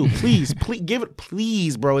Wild too. Please, please give it,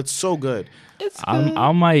 please, bro. It's so good. It's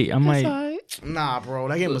I might. Nah, bro,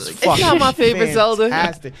 that game was It's fucking not my favorite Zelda.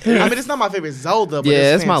 fantastic. I mean, it's not my favorite Zelda, but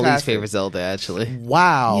Yeah, it's it's my least fantastic. favorite Zelda, actually.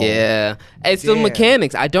 Wow. Yeah. It's the Damn.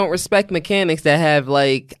 mechanics. I don't respect mechanics that have,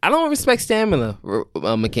 like, I don't respect stamina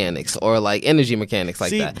mechanics or, like, energy mechanics like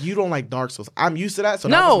See, that. you don't like Dark Souls. I'm used to that. So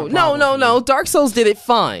that No, wasn't a problem for me. no. Dark Souls did it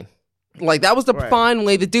fine. Like, that was the Right. fine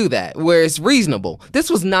way to do that, where it's reasonable. This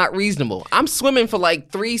was not reasonable. I'm swimming for,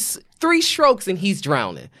 like, three strokes and he's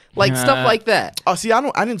drowning. Like, stuff like that. Oh, see, I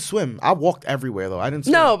didn't swim. I walked everywhere though. I didn't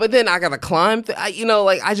swim. No, but then I gotta climb.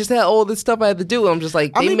 I just had all this stuff I had to do. I'm just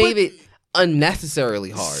like, I they mean, made but- it unnecessarily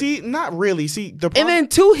hard. See, not really. See, the And problem, then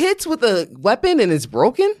 2 hits with a weapon and it's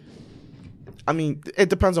broken? I mean, it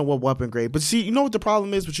depends on what weapon grade. But see, you know what the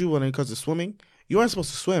problem is with you when it comes to swimming? You aren't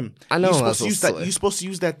supposed to swim. I know You're I'm supposed not to use supposed to that. swim. You're supposed to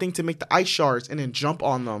use that thing to make the ice shards and then jump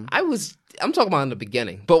on them. I'm talking about in the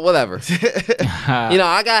beginning, but whatever.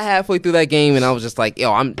 I got halfway through that game and I was just like,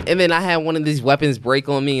 and then I had one of these weapons break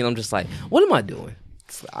on me and I'm just like, what am I doing?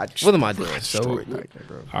 What am I doing? Destroyed that game,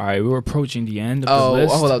 bro. All right, we were approaching the end of Oh, the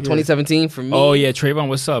list. hold up. 2017 for me. Oh yeah, Trayvon,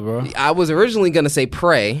 what's up, bro? I was originally going to say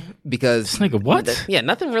Prey because. This nigga, what? Yeah,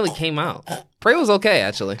 nothing really came out. Prey was okay,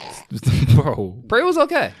 actually. Bro, Prey was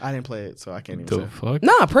okay. I didn't play it, so I can't even the say. fuck?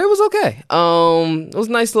 Nah, Prey was okay. It was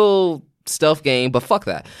a nice little stealth game, but fuck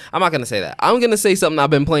that. I'm not gonna say that. I'm gonna say something I've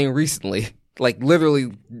been playing recently, like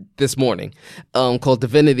literally this morning, called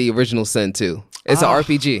Divinity Original Sin 2. It's an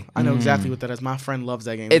RPG. I know exactly what that is. My friend loves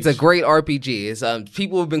that game. It's a great RPG. It's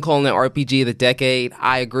people have been calling it RPG of the decade.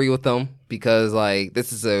 I agree with them because like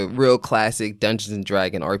this is a real classic Dungeons and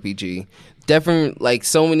Dragon RPG. Different, like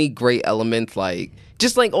so many great elements, like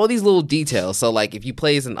just like all these little details. So like if you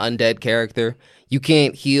play as an undead character, you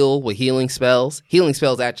can't heal with healing spells. Healing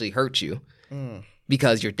spells actually hurt you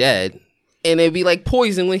because you're dead, and it'd be like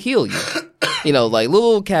poison would heal you. Like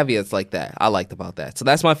little caveats like that. I liked about that. So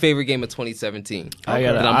that's my favorite game of 2017. I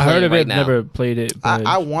that I'm heard playing of right it, now. never played it. But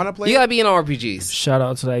I want to play. You it. gotta be in RPGs. shout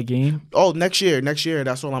out to that game. Oh, next year.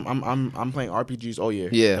 That's all. I'm playing RPGs all year.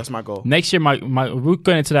 Yeah. That's my goal. Next year, my we'll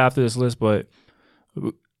get into that after this list, but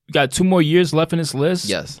We got 2 more years left in this list.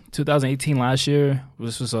 Yes. 2018 last year.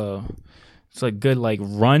 This was it's a good like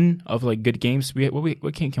run of like good games.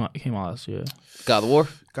 What game came out last year? God of War.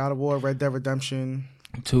 God of War, Red Dead Redemption,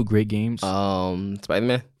 2 great games.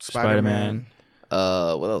 Spider-Man. Spider-Man.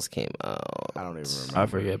 What else came out? I don't even remember. I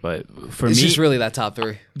forget, but for It's me, just really that top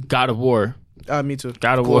 3. God of War. Me too.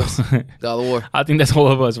 God of War. God of War. I think that's all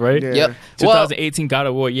of us, right? Yeah. Yep. 2018 God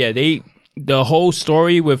of War. Yeah, the whole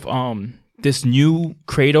story with this new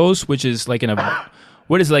Kratos, which is like a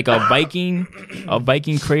Viking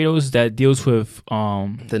Kratos that deals with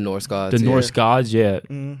The Norse gods. the Norse gods,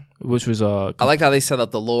 Mm-hmm. which was I like how they set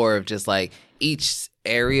up the lore of just like each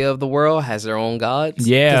area of the world has their own gods.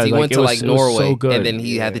 Yeah, because he like, went it to was- like it was so Norway, good. and then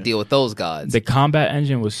he had to deal with those gods. the combat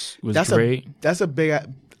engine was That's great. That's a big.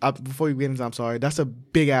 Before you get into, I'm sorry. That's a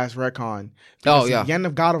big ass retcon. Oh, Because yeah. At the end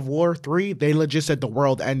of God of War 3, they legit said the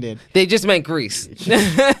world ended. They just meant Greece.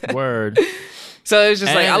 Word. So it's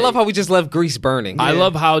just like And- I love how we just left Greece burning. I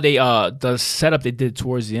love how they the setup they did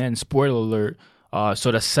towards the end. Spoiler alert.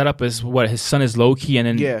 So the setup is what his son is Loki,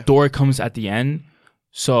 and then Thor comes at the end.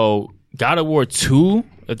 So God of War 2,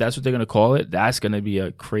 if that's what they're gonna call it, that's gonna be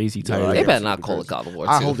a crazy title. They better not call it God of War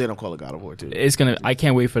 2. I hope they don't call it God of War 2. It's gonna. I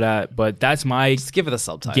can't wait for that. But that's my Just give it a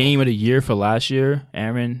subtitle. game of the year for last year.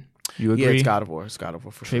 Aaron, you agree? Yeah, it's God of War. It's God of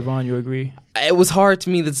War for sure. Trayvon, you agree? It was hard to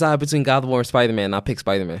me to decide between God of War and Spider-Man. I picked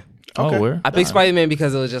Spider-Man. Okay. Oh, where? I picked Spider-Man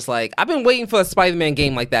because it was just like I've been waiting for a Spider-Man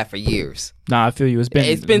game like that for years. Nah, I feel you. It's been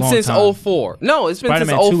It's been a long since time. 04. No, it's been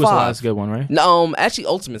Spider-Man since 2 was the last 05. good one, right? No, actually,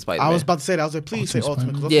 Ultimate Spider-Man. I was about to say that. I was like, please say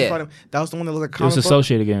Ultimate Ultimate. 'cause Yeah. Spider-Man, that was the one that looked like It was comic book.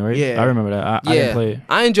 associated again, right? Yeah. I remember that. I didn't play it.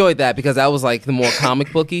 I enjoyed that because that was like the more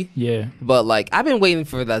comic booky. Yeah. But like I've been waiting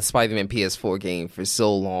for that Spider-Man PS4 game for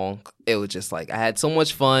so long. It was just like I had so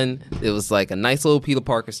much fun. It was like a nice little Peter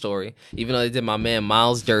Parker story. Even though they did my man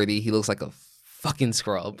Miles dirty, he looks like a fucking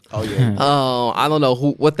scrub. Oh, yeah. I don't know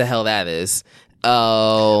what the hell that is.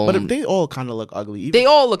 But if they all kind of look ugly. Even They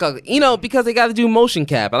all look ugly, because they got to do motion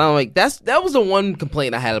cap, and I'm like, that was the one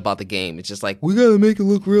complaint I had about the game. It's just like we got to make it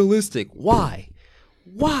look realistic. Why?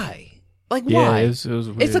 Like Yeah, why? it was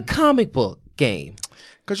weird. It's a comic book game.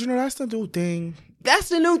 Because, that's the new thing. That's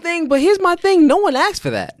the new thing. But here's my thing: no one asked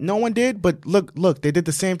for that. No one did, but look, they did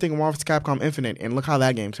the same thing in Marvel's Capcom Infinite, and look how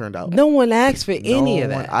that game turned out. No one asked for any No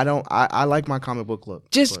of one- that. I like my comic book look.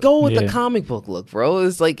 Just but- go with the Yeah. comic book look, bro.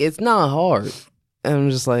 It's like it's not hard. And I'm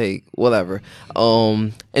just like, whatever.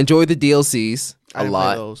 Enjoy the DLCs I a didn't play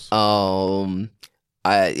lot. those.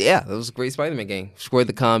 That was a great Spider-Man game. Squared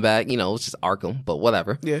the combat, it's just Arkham, but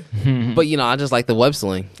whatever. Yeah. But I just like the web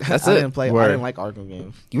sling. That's I it. didn't play. I Word. didn't like Arkham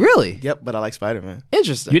games. Really Yep, but I like Spider-Man.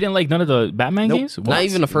 interesting. You didn't like none of the Batman Nope. games? Not What?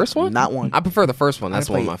 even the first one. Not one. I prefer the first one. I That's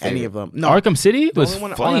didn't one of my play any favorites. of them. No, Arkham City the was only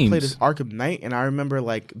one I played is flames. Arkham Knight, and I remember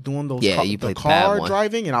like doing those Yeah, car, you the played the bad car one.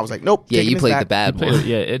 driving, and I was like, nope. Yeah, taking you this played back. the bad Play- one.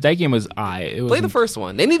 yeah, that game was It Play the was first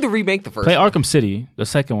one. They need to remake the first Play one. Arkham City, the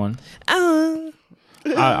second one.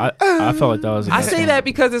 I felt like that was. The I best say one. that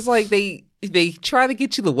because it's like they try to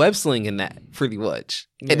get you the web sling in that pretty much,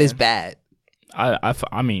 and it's bad.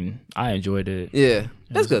 I mean, I enjoyed it. Yeah,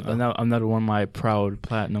 that's good though. Another one of my proud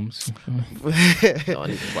platinums. Oh, I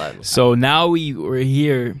need the platinum. So now we're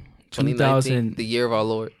here, 2019, 2000, the year of our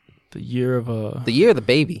Lord, the year of a the year of the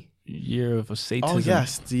baby. year of a Satanism. Oh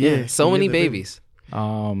yes, Yeah, so many the baby. babies.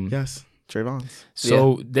 Yes, Trayvon's.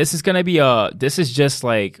 So this is gonna be this is just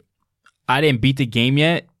like, I didn't beat the game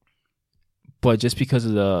yet, but just because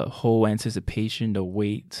of the whole anticipation, the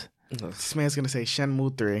wait, This man's gonna say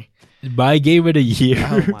Shenmue 3. my game of the year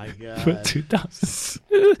Oh my for god. 2000.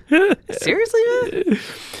 Seriously, man?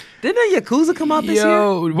 Didn't that Yakuza come out this year?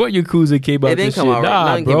 Yo, what Yakuza came out It didn't this come year? out, right? Nah,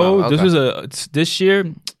 Nothing came bro. out. This Okay. was this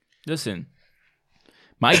year. Listen,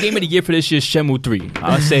 my game of the year for this year is Shenmue 3.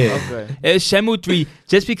 I'll say it. Okay. It's Shenmue 3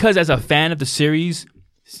 just because as a fan of the series,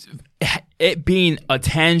 it being a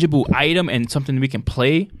tangible item and something we can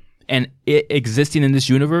play and it existing in this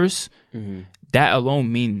universe, that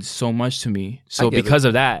alone means so much to me. So get because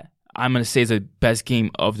of that, I'm going to say it's the best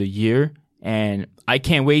game of the year. And I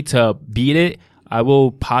can't wait to beat it. I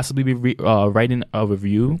will possibly be writing a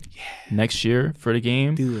review next year for the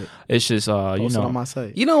game. Do it. It's just, Post it on my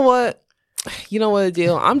site. You know what?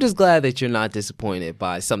 Adele? I'm just glad that you're not disappointed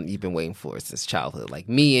by something you've been waiting for since childhood, like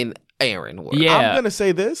me and Aaron were. Yeah. I'm gonna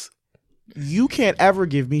say this: you can't ever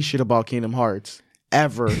give me shit about Kingdom Hearts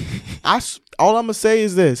ever. All I'm gonna say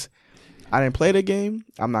is this: I didn't play the game.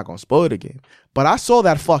 I'm not gonna spoil the game, but I saw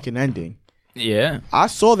that fucking ending. Yeah. I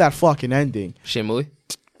saw that fucking ending. Shenmue.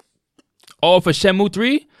 Oh, for Shenmue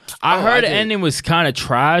 3? I Oh, heard I the did. ending was kind of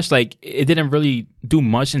trash. Like it didn't really do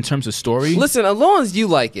much in terms of story. Listen, as long as you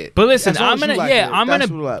like it. But listen, As long I'm as you gonna like yeah, it, I'm that's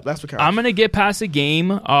gonna what counts. I'm gonna get past the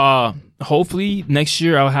game. Hopefully next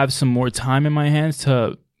year I'll have some more time in my hands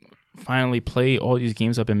to finally play all these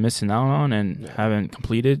games I've been missing out on and haven't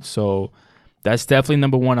completed. So that's definitely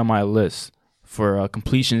number one on my list for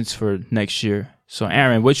completions for next year. So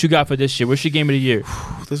Aaron, what you got for this year? What's your game of the year?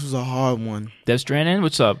 This was a hard one. Death Stranding?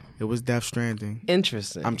 What's up? It was Death Stranding.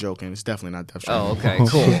 Interesting. I'm joking. It's definitely not Death Oh, Stranding.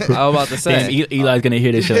 okay, cool. I was about to Damn, say. Eli's gonna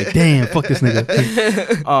hear this shit like, damn, fuck this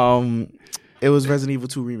nigga. It was Resident Evil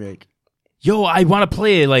 2 remake. Yo, I want to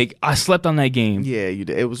play it. Like, I slept on that game. Yeah, you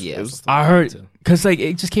did. It was. Yeah, It was. I heard, because like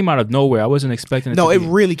it just came out of nowhere. I wasn't expecting it. No, to it be.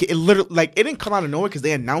 really. It literally like it didn't come out of nowhere because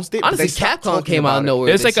they announced it. but Honestly, they stopped Capcom talking came out about of it.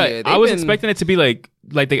 nowhere. It's like this year. I was They've been- expecting it to be like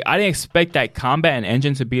I didn't expect that combat and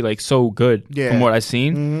engine to be like so good Yeah. from what I've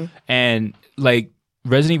seen, Mhm. and like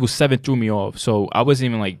Resident Evil 7 threw me off. So I wasn't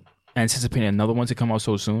even like anticipating another one to come out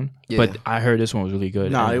so soon. Yeah. But I heard this one was really good.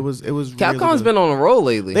 Nah, And it was. It was. Capcom's really good. been on a roll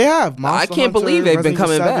lately. They have. I Monster can't Hunter, believe they've been Resident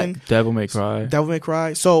Evil coming 7, back. Devil May Cry. Devil May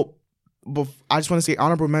Cry. So, I just want to say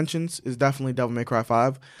honorable mentions is definitely Devil May Cry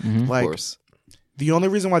 5. Mhm. Of Like course. the only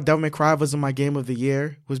reason why Devil May Cry was in my game of the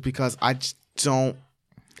year was because I just don't.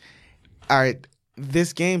 All right,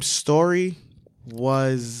 this game's story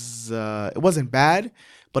was it wasn't bad,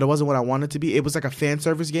 but it wasn't what I wanted it to be. It was like a fan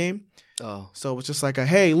service game. Oh. So it was just like a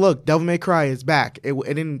hey, look, Devil May Cry is back. It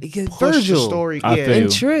didn't It gets push Virgil. the story. I Yeah, feel you.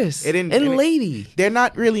 And Triss. It didn't- and and it- Lady. they're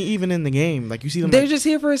not really even in the game. Like you see them. They're like, just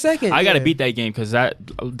here for a second. I gotta Yeah. beat that game because that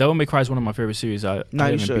Devil May Cry is one of my favorite series. Nah, you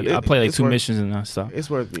haven't should. I played like It's 2 worth- missions and that stuff. it's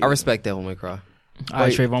worth. I respect Devil May Cry. All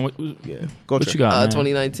right, Wait. Trayvon, Yeah, go what Trey. you got? man?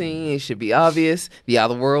 2019, it should be obvious. The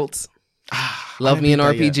Outer Worlds. Love I me an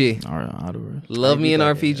didn't beat that RPG. All right, out of it. Love I me beat an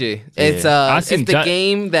that, RPG. Yeah. It's I it's seen the that-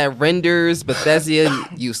 game that renders Bethesda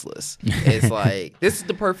useless. It's like this is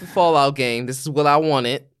the perfect Fallout game. This is what I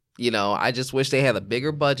wanted. You know, I just wish they had a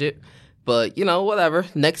bigger budget. But you know, whatever.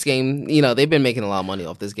 Next game, you know, they've been making a lot of money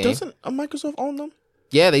off this game. Doesn't Microsoft own them?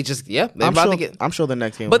 Yeah, they're I'm about sure, to get. I'm sure the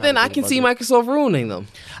next game. But will have then a I bigger can see budget. Microsoft ruining them.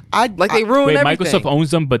 I Like they ruined Wait, everything. Microsoft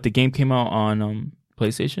owns them, but the game came out on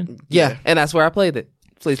PlayStation. Yeah, and that's where I played it.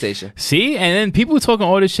 PlayStation. See, and then people talking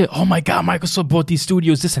all this shit. Oh my god, Microsoft bought these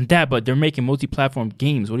studios, this and that, but they're making multi-platform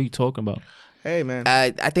games. What are you talking about? Hey man,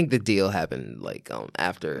 I think the deal happened like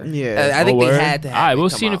after. Yeah. I think Oh, they word? had to. Have All right, it we'll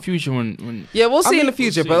come see in the out. future when Yeah, we'll see in mean, the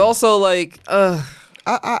future, we'll but see. also like,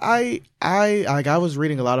 I was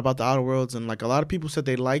reading a lot about the Outer Worlds, and like a lot of people said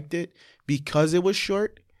they liked it because it was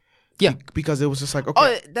short. Yeah. because it was just like okay,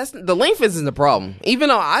 oh, that's the length isn't the problem. Even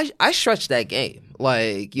though I stretched that game,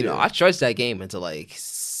 like you know, I stretched that game into like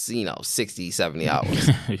 60, 70 hours.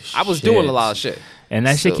 I was doing a lot of shit. And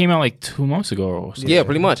that shit So- came out like 2 months ago or something. Yeah,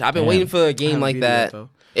 pretty much. I've been Yeah. waiting for a I game haven't like beaten it that. though.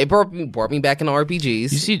 It brought me back into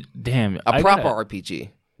RPGs. You see, damn. a I proper gotta- RPG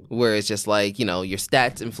where it's just like you know your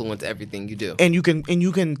stats influence everything you do. and you can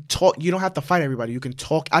talk. You don't have to fight everybody. You can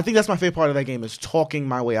talk. I think that's my favorite part of that game is talking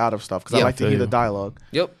my way out of stuff because I Yeah, like to I hear feel the you. dialogue.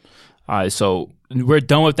 Yep. All right, so we're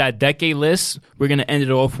done with that decade list. We're going to end it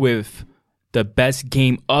off with the best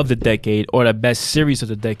game of the decade or the best series of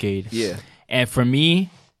the decade. Yeah. And for me,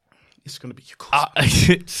 It's gonna be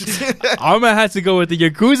Yakuza. I'm going to have to go with the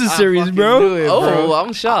Yakuza series, fucking bro. knew it, Oh, bro.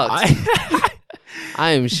 I'm shocked.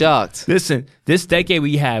 I am shocked. Listen, this decade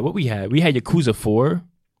we had Yakuza 4.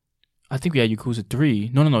 I think we had Yakuza 3.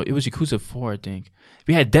 No. It was Yakuza 4, I think.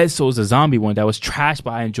 We had Dead Souls, the zombie one that was trash,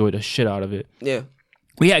 but I enjoyed the shit out of it. Yeah.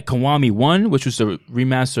 We had Kiwami 1, which was the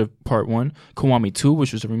remaster of part 1. Kiwami 2,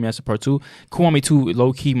 which was the remaster of part 2. Kiwami 2,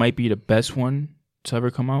 low-key, might be the best one to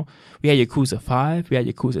ever come out. We had Yakuza 5. We had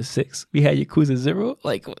Yakuza 6. We had Yakuza 0.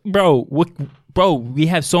 Like, bro, we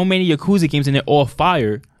have so many Yakuza games and they're all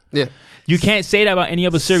fire. Yeah. You can't say that about any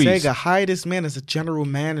other series. Sega hired this man as a general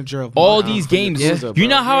manager of All Yakuza, these games. Yakuza, You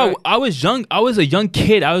bro. know how Right. I was young? I was a young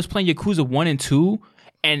kid. I was playing Yakuza 1 and 2.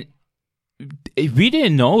 And if we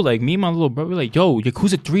didn't know, like me and my little brother, we were like, yo,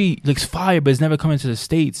 Yakuza 3 looks fire, but it's never coming to the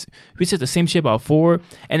States. We said the same shit about 4.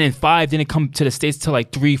 And then 5 didn't come to the States till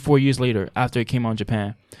like 3-4 years later after it came out in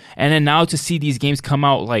Japan. And then now to see these games come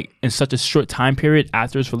out like in such a short time period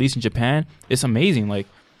after it's released in Japan, it's amazing. Like,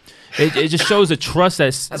 it just shows the trust that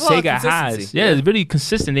That's a lot of Sega has. consistency. Yeah, Yeah. it's really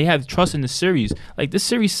consistent. They have trust in the series. Like, this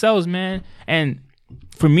series sells, man. And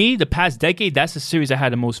for me, the past decade, that's the series I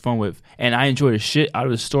had the most fun with. And I enjoy the shit out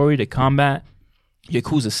of the story, the combat.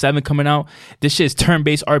 Yakuza 7 coming out. This shit is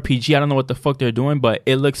turn-based RPG. I don't know what the fuck they're doing, but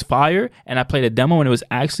it looks fire. And I played a demo, and it was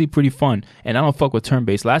actually pretty fun. And I don't fuck with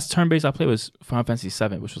turn-based. Last turn-based I played was Final Fantasy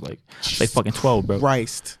 7, which was like fucking 12, bro.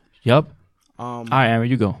 Christ. Yup. All right, Aaron,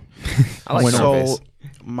 you go. I like so turn-based.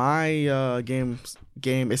 my game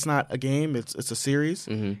game. It's not a game. It's a series,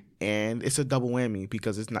 Mm-hmm. and it's a double whammy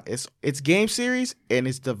because it's game series and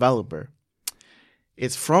it's developer.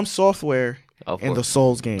 It's From Software and the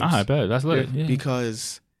Souls games. I bet that's lit. Yeah.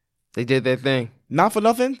 Because They did their thing. not for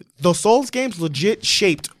nothing, the Souls games legit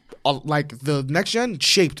shaped. Like the next gen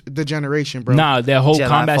shaped the generation, bro. Nah, their whole Jedi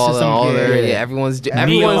combat Fallen system. Order, Yeah. everyone's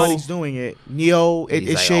Everybody's doing it. Neo, it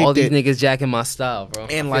like, shaped all these it. niggas jacking my style, bro.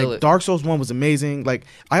 And I feel like it. Dark Souls 1 was amazing. Like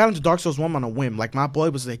I got into Dark Souls 1 on a whim. Like my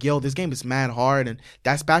boy was like, yo, this game is mad hard, and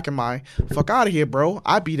that's back in my fuck out of here, bro.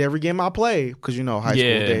 I beat every game I play because high school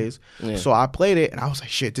days. Yeah. So I played it and I was like,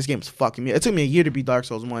 shit, this game is fucking me. It took me a year to beat Dark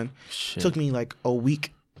Souls 1. Shit. It took me like a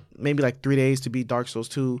week, maybe like 3 days to beat Dark Souls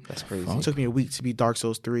 2. That's crazy. It took me a week to beat Dark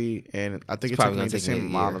Souls 3, and I think it took probably me gonna the take me same a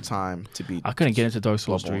amount year. of time to beat. I couldn't get into Dark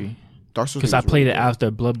Souls Bloodborne. 3 Dark Souls because 3 I was played really it good.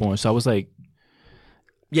 after Bloodborne, so I was like,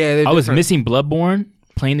 Yeah, they're I was different. missing Bloodborne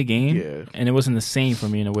playing the game, Yeah. and it wasn't the same for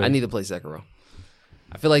me in a way. I need to play Sekiro.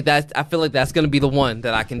 I feel like that's gonna be the one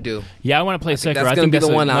that I can do. Yeah, I want to play think Sekiro. that's I gonna think be that's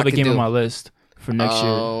the one I another could game do. on my list for next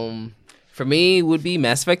year. For me, it would be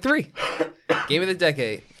Mass Effect 3. Game of the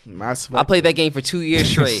decade. Mass I Effect. played that game for 2 years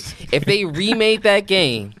straight. If they remade that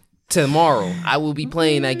game tomorrow, I will be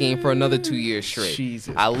playing that game for another 2 years straight.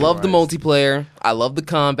 Jesus I love the Christ. multiplayer. I love the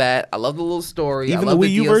combat. I love the little story. Even I love the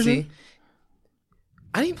Wii U DLC. version?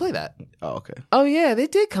 I didn't play that. Oh, okay. Oh yeah, they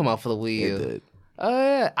did come out for the Wii U. It did.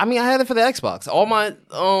 Yeah. I mean, I had it for the Xbox.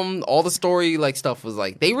 All the story like stuff was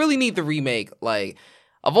like they really need to remake. Like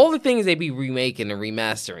of all the things they be remaking and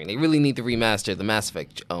remastering, they really need to remaster the Mass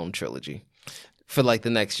Effect trilogy for like the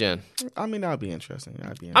next gen. I mean, that'd be interesting.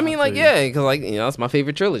 I mean, like yeah, because like it's my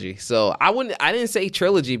favorite trilogy. So I didn't say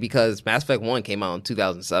trilogy because Mass Effect 1 came out in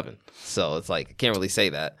 2007. So it's like I can't really say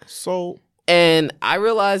that. So And I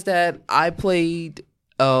realized that I played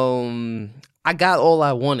I got all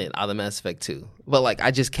I wanted out of Mass Effect 2. But like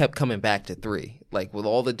I just kept coming back to 3. Like with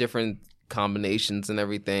all the different combinations and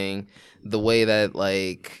everything, the way that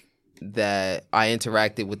that I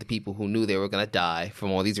interacted with the people who knew they were gonna die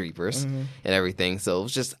from all these Reapers and everything. So it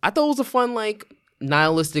was just I thought it was a fun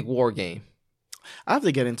nihilistic war game. I have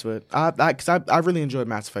to get into it. Because I really enjoyed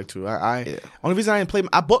Mass Effect 2. Only reason I didn't play,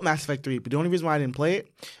 I bought Mass Effect 3, but the only reason why I didn't play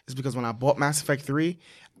it is because when I bought Mass Effect 3,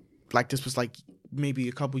 like this was like maybe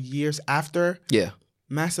a couple years after Yeah.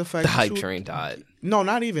 Mass Effect The hype 2. train died. No,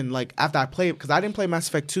 not even like after I played, because I didn't play Mass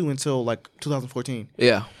Effect 2 until like 2014.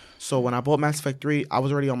 Yeah. So when I bought Mass Effect 3, I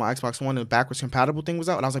was already on my Xbox One and the backwards compatible thing was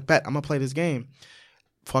out, and I was like, bet, I'm gonna play this game.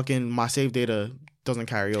 Fucking my save data doesn't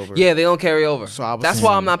carry over. Yeah, they don't carry over. So I was That's saying-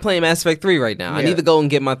 why I'm not playing Mass Effect 3 right now. I Yeah. need to go and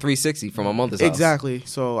get my 360 from my mother's house. Exactly.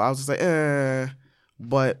 So I was just like, eh.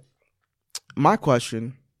 But my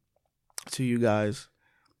question to you guys,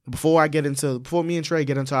 before me and Trey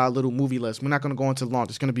get into our little movie list, we're not going to go into launch.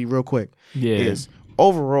 It's going to be real quick. Yeah. Is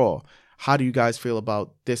overall, how do you guys feel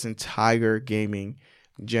about this entire gaming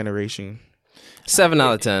generation? 7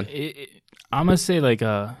 out of 10. I'm gonna say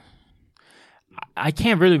I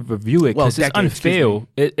can't really review it Well, because it's decade, excuse unfair.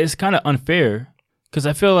 me. It's kind of unfair because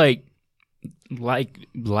I feel like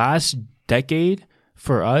last decade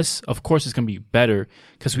for us, of course, it's gonna be better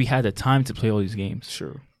because we had the time to play all these games.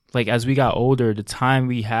 Sure. Like as we got older, the time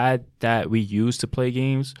we had that we used to play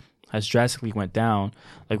games has drastically went down.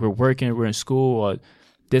 Like we're working, we're in school, or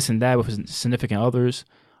this and that with significant others,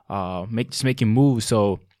 just making moves.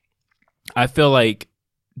 So I feel like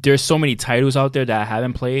there's so many titles out there that I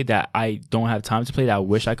haven't played that I don't have time to play that I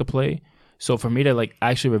wish I could play. So for me to like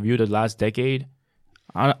actually review the last decade,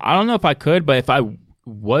 I don't know if I could, but if I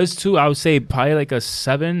was to, I would say probably like a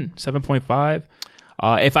 7.5.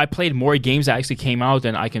 If I played more games that actually came out,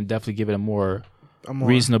 then I can definitely give it a more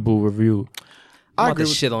reasonable review. I'm I about agree to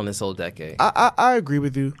with- shit on this whole decade. I agree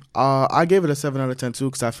with you. I gave it a 7 out of 10 too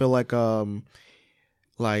because I feel like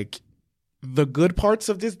the good parts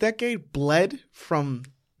of this decade bled from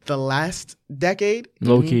the last decade.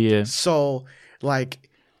 Low key, yeah. So like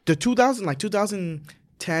the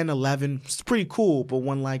 2010, 11, it's pretty cool. But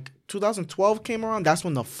when like 2012 came around, that's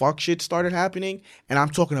when the fuck shit started happening. And I'm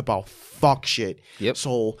talking about fuck shit. Yep.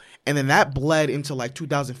 So, and then that bled into like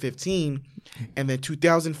 2015. And then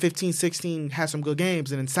 2015, 16 had some good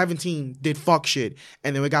games. And then 17 did fuck shit.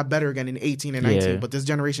 And then it got better again in 18 and 19. Yeah. But this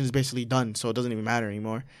generation is basically done. So it doesn't even matter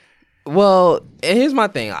anymore. Well, and here's my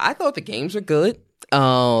thing. I thought the games were good.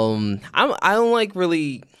 I don't like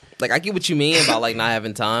really like I get what you mean about like not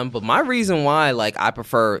having time, but my reason why like I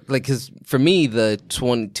prefer like because for me the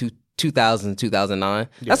 2000 2009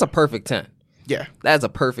 that's a perfect 10. Yeah. That's a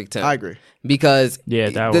perfect 10. I agree. Because Yeah,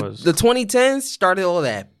 that the was- the 2010s started all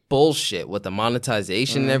that bullshit with the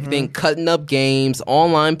monetization and everything, cutting up games,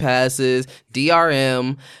 online passes,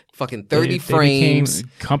 DRM, fucking 30 frames.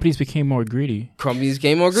 Companies became more greedy. Companies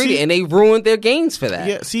became more greedy, See- and they ruined their games for that.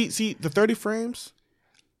 Yeah, see, the 30 frames,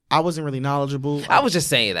 I wasn't really knowledgeable. I was just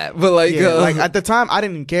saying that, but like, Yeah, like at the time, I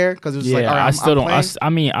didn't even care because it was like, all right, I still don't. playing. I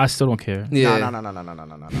mean, I still don't care. yeah. No.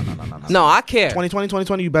 No, I care.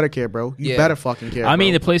 2020, you better care, bro. You Yeah. better fucking care. I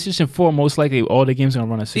mean, bro. the PlayStation 4, most likely all the games are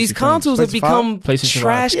gonna run at 60 These frames. consoles have become PlayStation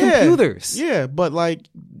trash 5. computers. Yeah, but like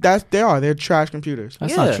they're trash computers.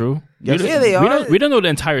 That's Yeah. not true. Yes, We yeah, don't- they we are. don't, we don't know the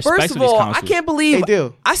entire specs First of of these all, consoles. I can't believe They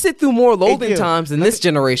do. I sit through more loading do. times in this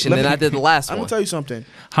generation than I did the last I'm one. gonna tell you something.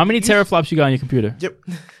 How many teraflops you got on your computer? Yep.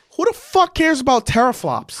 Who the fuck cares about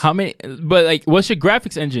teraflops? How many? But like, what's your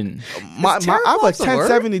graphics engine? I have a teraflops a word?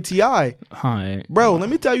 1070 Ti. Hi. Bro, let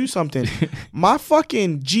me tell you something. My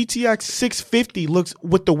fucking GTX 650 looks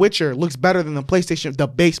with The Witcher looks better than the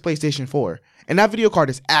base PlayStation 4. And that video card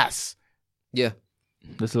is ass. Yeah.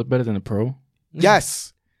 This look better than the Pro.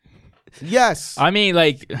 Yes. Yes. I mean,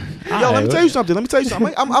 like, Yo, let me tell you something. I'm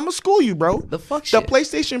gonna school you, bro. The fuck The shit.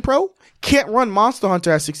 PlayStation Pro can't run Monster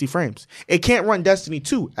Hunter at 60 frames. It can't run Destiny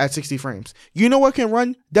 2 at 60 frames. You know what can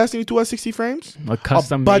run Destiny 2 at 60 frames? A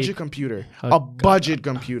custom budget made- computer. Oh, A budget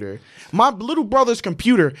computer. My little brother's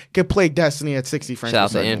computer can play Destiny at 60 frames.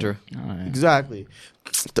 Shout per out to second. Andrew. Exactly.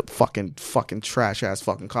 The fucking trash ass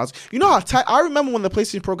fucking console. You know how tight? I remember when the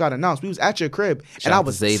PlayStation Pro got announced. We was at your crib and Shout I out to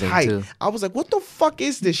was Zayden, tight. too. I was like, "What the fuck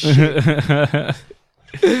is this shit?"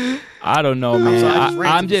 I don't know, man. sorry, I'm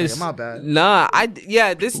ranting for a just. second. My bad.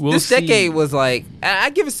 Nah, this We'll this see. decade was like I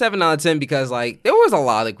give it 7 out of 10 because like there was a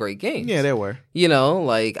lot of great games. Yeah, there were. You know,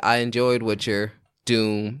 like I enjoyed Witcher,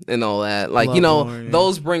 Doom, and all that. Like, you know, Bloodborne, yeah.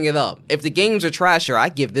 those bring it up. If the games are trasher, I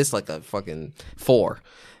give this like a fucking 4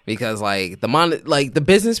 because like the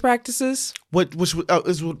business practices. Which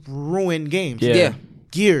is what ruined games. Yeah.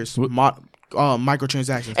 Gears,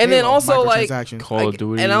 microtransactions, And then Halo, also like microtransactions. Call of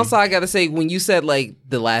Duty. and also I gotta say when you said like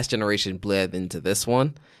the last generation bled into this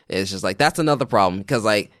one, it's just like that's another problem because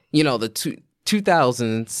like you know the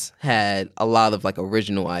 2000s had a lot of like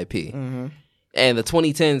original IP, and the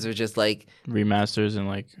 2010s are just like remasters and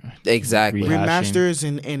like exactly. Rehashing.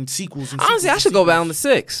 remasters and sequels. And Honestly, I sequels should and go sequels. down to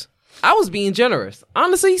 6. I was being generous.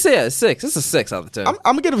 Honestly, you said a 6. It's a 6 out of 10. I'm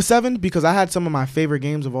gonna give it a 7 because I had some of my favorite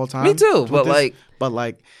games of all time. Me too, with but this, like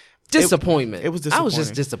like disappointment. it was I was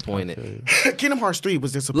just disappointing. disappointed. Kingdom Hearts 3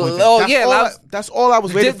 was disappointing. Oh, that's yeah, all that was- that's all I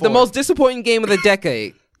was waiting for. The most disappointing game of the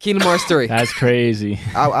decade, Kingdom Hearts 3. That's crazy.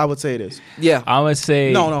 I would say it is. Yeah. I would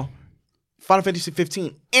say No. Final Fantasy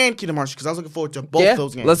 15 and Kingdom Hearts because I was looking forward to both Yeah,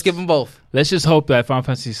 those games. let's give them both. Let's just hope that Final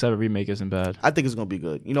Fantasy VII remake isn't bad. I think it's gonna be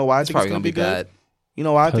good. You know why I think it's Probably gonna gonna be be good? bad. You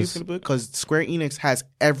know why I think it's gonna be good? Because Square Enix has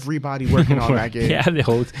everybody working on that game. Yeah,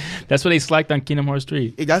 that's what they slacked on Kingdom Hearts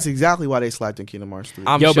 3. That's exactly why they slacked in Kingdom Hearts 3.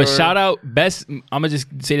 I'm Yo, sure, but shout out best. I'm gonna just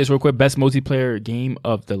say this real quick. Best multiplayer game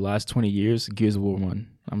of the last 20 years. Gears of War 1.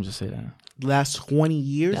 I'm gonna just say that. Last 20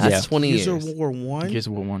 years? That's Yeah. 20 Gears years. of War 1? Gears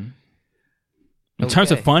of War 1. In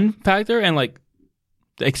terms of Okay. fun factor and like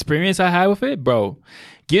the experience I had with it, bro.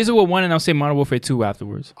 Gears of War 1 and I'll say Modern Warfare 2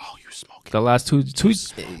 afterwards. Oh, you smoking. The last two.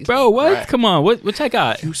 Bro, what? Right. Come on, what I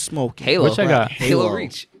got? You smoking. Halo. Which I got? Halo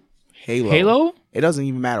Reach. Halo? It doesn't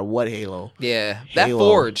even matter what Halo. Yeah. That Halo.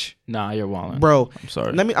 Forge. Nah, you're wildin'. Bro, I'm sorry.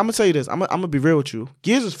 I'm gonna tell you this. I'm gonna be real with you.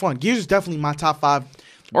 Gears is fun. Gears is definitely my top 5.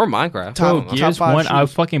 Or Minecraft. Top- Bro, top Gears 5 1, I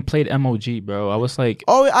shooters. fucking played MOG, bro. I was like,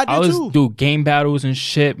 Oh, I did I was too. do game battles and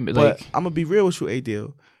shit. But Like, I'm gonna be real with you,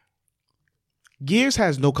 A-Deal. Gears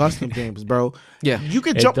has no custom games, bro. Yeah. You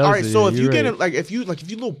can It jump. does, All right, so yeah, if you you're get right. it, like if you a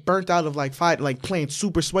little burnt out of like playing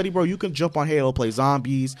super sweaty, bro, you can jump on Halo, play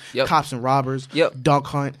zombies, Yep. cops and robbers, Yep. dunk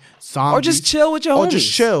hunt, zombies, Or just chill with your or homies.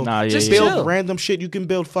 just chill. Nah, yeah, just yeah, build yeah. random shit. You can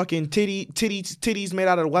build fucking titties made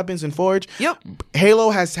out of weapons and Forge. Yep. Halo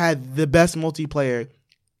has had the best multiplayer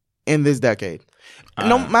in this decade.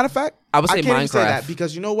 No matter of fact, I would say can't even say Minecraft. that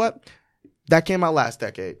because you know what? That came out last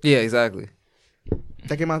decade. Yeah, exactly.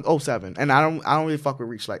 That came out in 07. And I don't really fuck with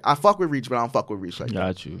Reach. Like I fuck with Reach, but I don't fuck with Reach like that.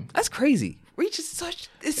 got you. That's crazy. Reach is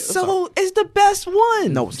it's the best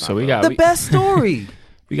one. No, it's not. So we bro. got the best story.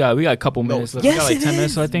 we got a couple minutes left. Yes, we got like it 10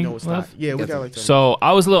 minutes, is. I think. No, it's not. left. Yeah, we got like 10. So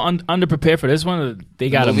I was a little underprepared for this one. They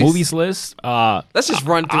got Movies? a movies list. Let's just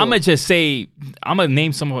run through. I'm gonna them. just say I'm gonna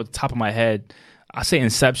name some off the top of my head. I say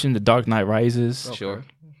Inception, The Dark Knight Rises, Sure.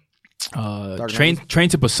 Train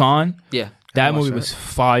to Busan. Yeah. That watched movie that. was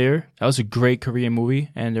fire. That was a great Korean movie,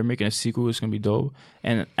 and they're making a sequel. It's gonna be dope.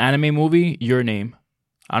 And an anime movie, Your Name.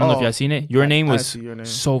 I don't know if Oh, you guys seen it. Your Name I was see Your Name.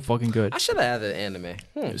 so fucking good. I should have added anime.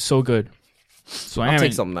 So good. So I'll Aaron,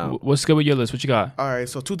 take something out. What's good with your list? What you got? All right,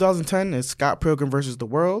 so 2010 is Scott Pilgrim versus the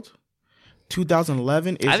World.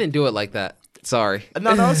 2011 is I didn't do it like that. Sorry.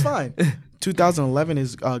 No, it's fine. 2011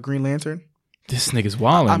 is Green Lantern. This nigga's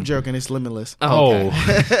wildin'. I'm joking. It's Limitless. Oh, Oh,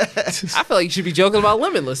 I feel like you should be joking about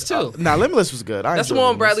Limitless too. Nah, Limitless was good. That's the enjoyed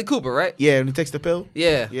one with Limitless. Bradley Cooper, right? Yeah, when he takes the pill.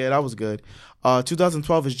 Yeah. Yeah, that was good.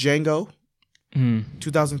 2012 is Django.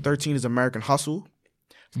 2013 is American Hustle.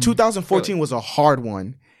 2014 was a hard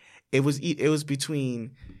one. It was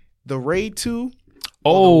between the Raid 2.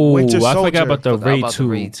 oh, Winter I Soldier. forgot about the Forgot Raid about the 2.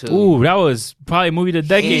 Raid 2. Ooh, that was probably movie of the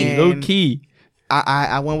decade. Low And- key.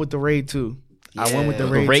 I went with the Raid 2. I went with the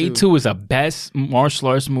Yeah. Raid, Raid 2 is the best martial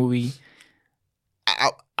arts movie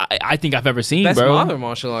I- I think I've ever seen, Best bro. modern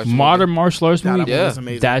martial arts. Modern martial arts Nah, that movie. one Yeah. was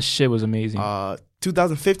amazing. That shit was amazing.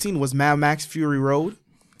 2015 was Mad Max Fury Road.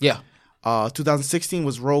 Yeah. 2016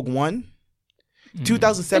 was Rogue One. Hmm.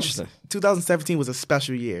 2017 was a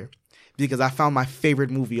special year because I found my favorite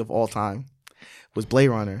movie of all time was Blade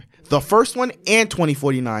Runner. The first one and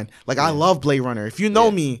 2049. Like, I love Blade Runner. If you know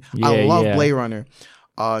me, I Yeah, love yeah. Blade Runner.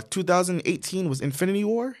 2018 was Infinity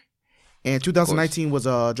War. And 2019 was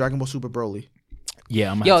Dragon Ball Super Broly.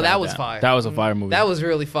 Yeah, I'm gonna Yo, have to that add was fire. That was a fire movie. That was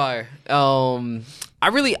really fire.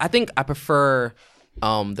 I think I prefer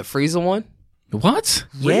the Frieza one. what?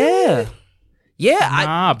 Yeah. Yeah,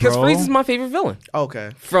 Nah, because bro. Frieza's my favorite villain. Okay.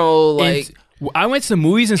 From like And I went to the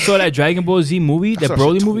movies and saw that Dragon Ball Z movie, that I saw that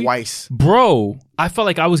Broly shit movie. twice. Bro, I felt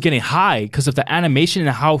like I was getting high because of the animation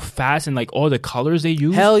and how fast and like all the colors they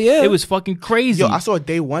used. Hell yeah. It was fucking crazy. Yo, I saw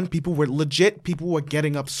day one. People were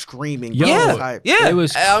getting up screaming. Yo, Bro, it yeah, was hype. yeah. It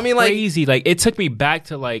was I mean, like, crazy. Like it took me back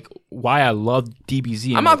to like why I loved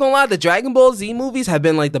DBZ. I'm not gonna lie, the Dragon Ball Z movies have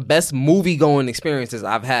been like the best movie going experiences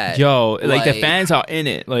I've had. Yo, like the fans are in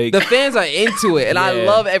it. Like The fans are into it, and I Yeah.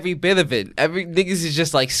 love every bit of it. Every niggas is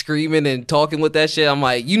just like screaming and talking with that shit. I'm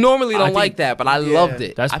like, you normally don't think- like that, but I loved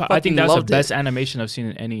it. that's I fucking think that's the loved it. best animation I've seen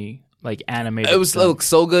in any like animated. It was film. look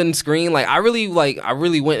so good in screen. Like I really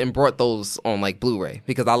went and brought those on like Blu-ray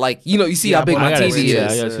because I like you see how big I my gotta TV see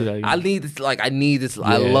that. is. I gotta see that. I need this. Like I need this.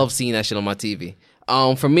 I Yeah. love seeing that shit on my TV.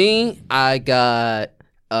 For me, I got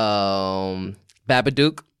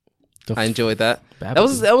Babadook. I enjoyed that. That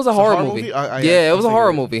was a horror horror movie. movie? Yeah, it was a I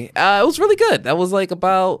horror figured. movie. It was really good. That was like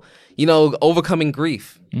about overcoming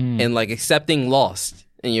grief and like accepting loss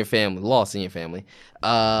in your family.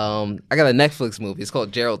 I got a Netflix movie. It's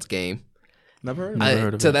called Gerald's Game. Never heard of it. Never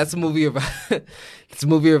heard of So it. that's a movie about it's a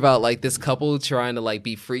movie about like this couple trying to like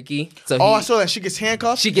be freaky. So Oh, I saw that. She gets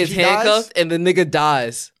handcuffed. she gets dies? handcuffed and the nigga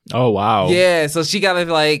dies. Oh wow. Yeah, so she gotta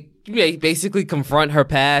like basically confront her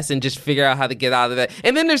past and just figure out how to get out of that.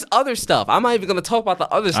 And then there's other stuff. I'm not even gonna talk about the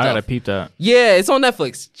other I gotta stuff. peep that. Yeah, it's on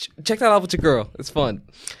Netflix. Check that out with your girl. It's fun.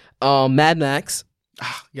 Mad Max.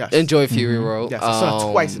 Yes. Enjoy Fury Road. Yes, I saw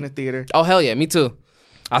it twice in the theater. Oh hell yeah, me too.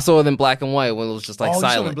 I saw it in black and white when it was just like Oh, you saw it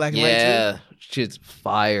in silent. black and white, yeah, shit's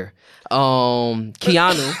fire.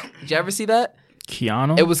 Keanu, did you ever see that?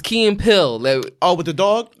 Keanu. It was Key and Peele. Oh, with the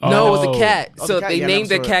dog? No, it was Oh. a cat. Oh, So the cat? they Yeah, I named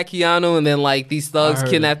never their saw cat Keanu, and then like these thugs I heard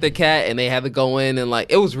kidnapped their cat, and they had to go in and like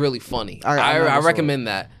it was really funny. I never I saw recommend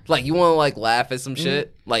that. Like you want to like laugh at some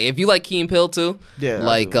shit. Like if you like Key and Peele too, Yeah, I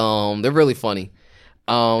like they're really funny.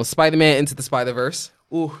 Spider-Man Into the Spider-Verse.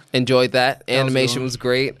 Ooh. Enjoyed that. Animation good. was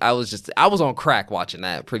great. I was on crack watching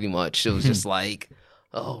that pretty much. It was just like,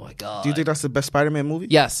 oh my god. Do you think that's the best Spider-Man movie?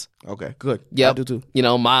 Yes. Okay, good. Yep. I do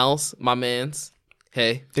too. Miles, my man's.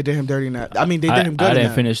 Hey, They did him dirty in that. I mean, they did him good I in didn't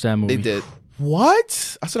that. finish that movie. they did.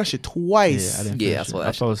 What? I saw that shit twice. Yeah, I didn't Yeah, finish that's it. what I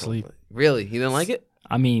that fell shit- asleep. Really? You didn't like it?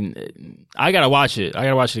 I mean, I gotta watch it. I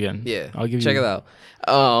gotta watch it again. Yeah. I'll give Check you. it out.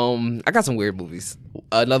 I got some weird movies.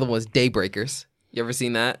 Another one's Daybreakers. You ever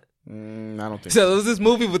seen that? I don't think So there was this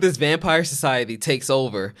movie with this vampire society takes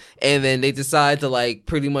over, and then they decide to like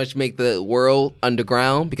pretty much make the world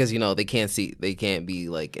underground because they can't be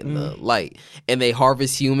like in the light, and they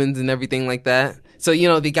harvest humans and everything like that. So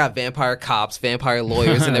they got vampire cops, vampire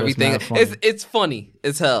lawyers, and That's everything. mad funny. It's funny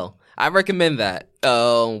as hell. I recommend that.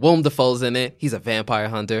 Willem Dafoe's in it. He's a vampire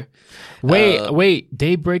hunter. Wait,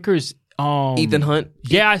 Daybreakers. Ethan Hunt.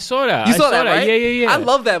 Yeah, I saw that. You I saw that, right? Yeah. I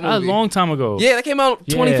love that movie. A long time ago. Yeah, that came out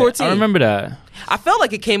Yeah, 2014. I remember that. I felt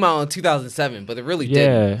like it came out in 2007, but it really Yeah.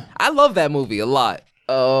 didn't. I love that movie a lot.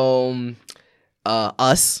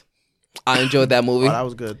 Us. I enjoyed that movie. Oh, that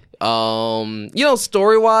was good.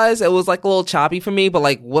 Story wise, it was like a little choppy for me, but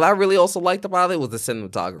like what I really also liked about it was the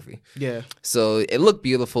cinematography. Yeah. So it looked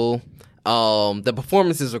beautiful. The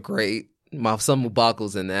performances were great. My son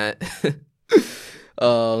Mubaku's in that.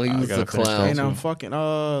 He was gotta a finish clown. And fucking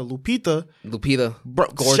Lupita. Lupita, Bro,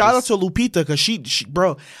 gorgeous. shout out to Lupita because she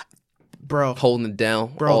bro, holding it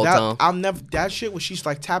down all the that time. I'll never that shit when she's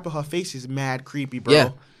like tapping her face is mad creepy, bro. Yeah.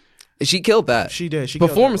 She killed that. She did. She killed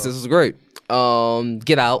that, Performances was great.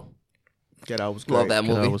 Get Out. bro. Get Out was great. Love that That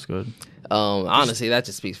movie. was good. Honestly, that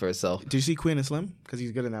just speaks for itself. Did you see Queen and Slim? Because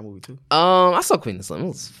he's good in that movie too. I saw Queen and Slim. It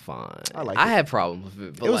was fine. I had problems with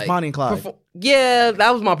it. But It was Bonnie and Clyde. Yeah,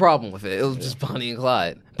 that was my problem with it. It was just Bonnie and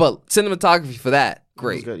Clyde. But cinematography for that,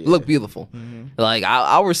 great. good, yeah. Looked beautiful. Like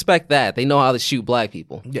I'll respect that. They know how to shoot black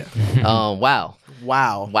people. Yeah. Wow.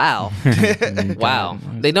 Wow. Wow. Wow.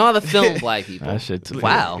 They know how to film black people. That shit too.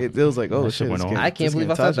 Wow. It was like, oh That shit shit. went it's on. getting- I can't it's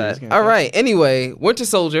believe I getting said touchy, it's that. getting All right. Anyway, Winter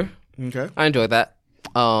Soldier. touchy. Okay. I enjoyed that.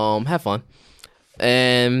 Have fun.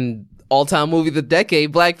 And all-time movie of the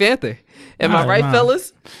decade, Black Panther. Am I right,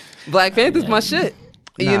 fellas? Black Panther's my shit.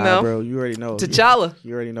 You Nah, know, bro, you already know. T'Challa,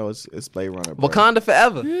 You already know it's Blade Runner. Bro. Wakanda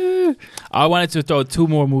forever. I wanted to throw 2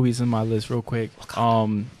 more movies in my list real quick.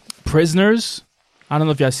 Prisoners. I don't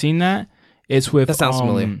know if y'all seen that. It's with That sounds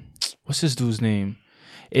familiar. What's this dude's name?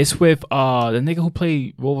 It's with the nigga who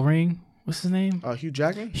played Wolverine. What's his name? Hugh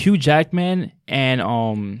Jackman. Hugh Jackman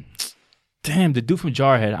and damn, the dude from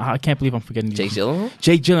Jarhead. I can't believe I'm forgetting. Jake Gyllenhaal.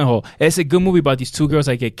 Jake Gyllenhaal. It's a good movie about these 2 girls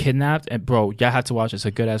that get kidnapped. And bro, y'all have to watch it. It's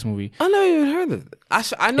a good ass movie. I never even heard of it.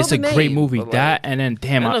 I know It's the a name, great movie. but, like, That and then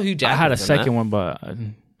damn, I know Hugh I had a Jackman's in second that. one, but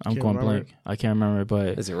I'm going remember blank. I can't remember it,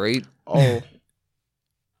 but is it rape? Oh,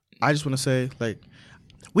 I just want to say, like,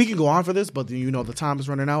 we can go on for this, but you know the time is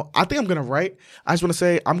running out. I think I'm gonna write. I just want to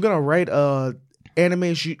say I'm gonna write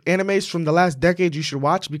animes from the last decade you should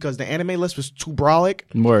watch because the anime list was too brolic.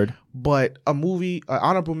 word. But a movie, an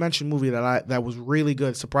honorable mention movie that was really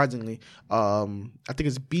good, surprisingly. I think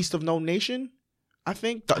it's Beast of No Nation. I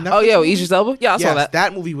think. The Oh Netflix yeah, movie. Idris Elba. Yeah, I saw Yes,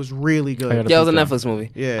 that. movie was really I good. gotta- Yeah, it was a Peep Netflix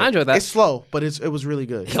movie. Yeah, I enjoyed that. It's slow, but it was really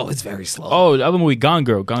good. Yo, it's very slow. Oh, the other movie, Gone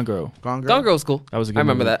Girl. Gone Girl. Gone Girl. Gone Girl's cool. That was a good I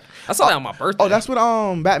remember movie. that. I saw that on my birthday. Oh, that's with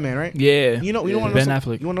Batman, right? Yeah. You know, want Ben to know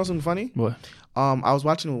Affleck. You want to know something funny? What? I was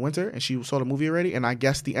watching it with Winter, and she saw the movie already, and I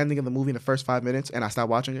guessed the ending of the movie in the first 5 minutes, and I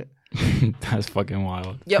stopped watching it. That's fucking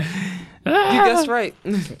wild. Yep. You guessed right.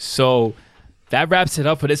 So that wraps it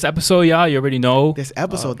up for this episode, y'all. You already know. This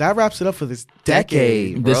episode that wraps it up for this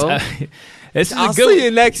decade. Decade, bro. This is I'll a good. see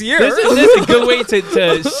you next year. This is a good way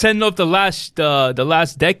to send off the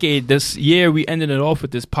last decade. This year we ended it off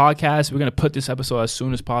with this podcast. We're gonna put this episode as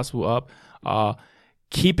soon as possible up.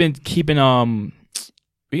 Keeping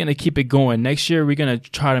we're gonna keep it going. Next year we're gonna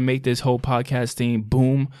try to make this whole podcast thing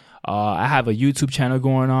boom. I have a YouTube channel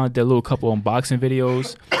going on. Did a little couple unboxing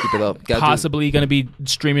videos. Keep it up. Possibly gonna be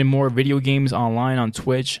streaming more video games online on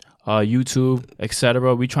Twitch, YouTube,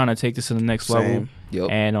 etc. We trying to take this to the next level. Yep.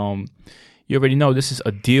 And you already know this is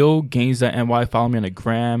a deal. Gains.ny. Follow me on the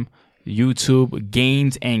gram, YouTube,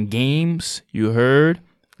 Gains and Games. You heard?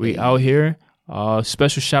 We out here.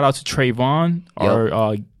 Special shout out to Trayvon,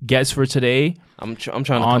 our guest for today. I'm trying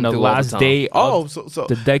to On come the through all last time. day Oh, of so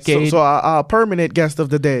the decade. So permanent guest of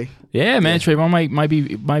the day. Yeah, man, Trayvon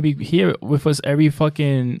might be here with us every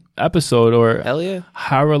fucking episode or Hell yeah.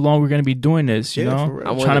 however long we're gonna be doing this. You Yeah, know, for real.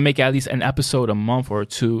 I'm with trying to it. make at least an episode a month or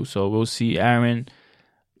 2. So we'll see. Aaron,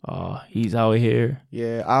 he's out here.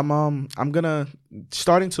 Yeah, I'm gonna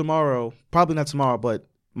starting tomorrow. Probably not tomorrow, but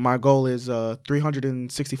my goal is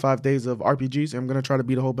 365 days of RPGs. And I'm gonna try to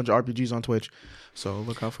beat a whole bunch of RPGs on Twitch. So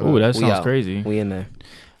look out for Oh, that. that We sounds out. crazy. We in there.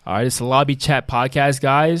 All right, it's the Lobby Chat Podcast,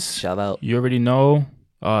 guys. Shout out. You already know.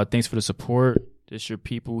 Thanks for the support. This your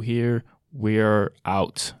people here. We're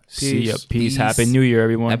out. See ya. Peace. Peace. Peace. Happy New Year,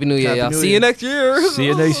 everyone. Happy New Year, Happy y'all. New See Year. you next year. See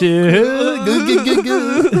you next year.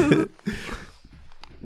 Good.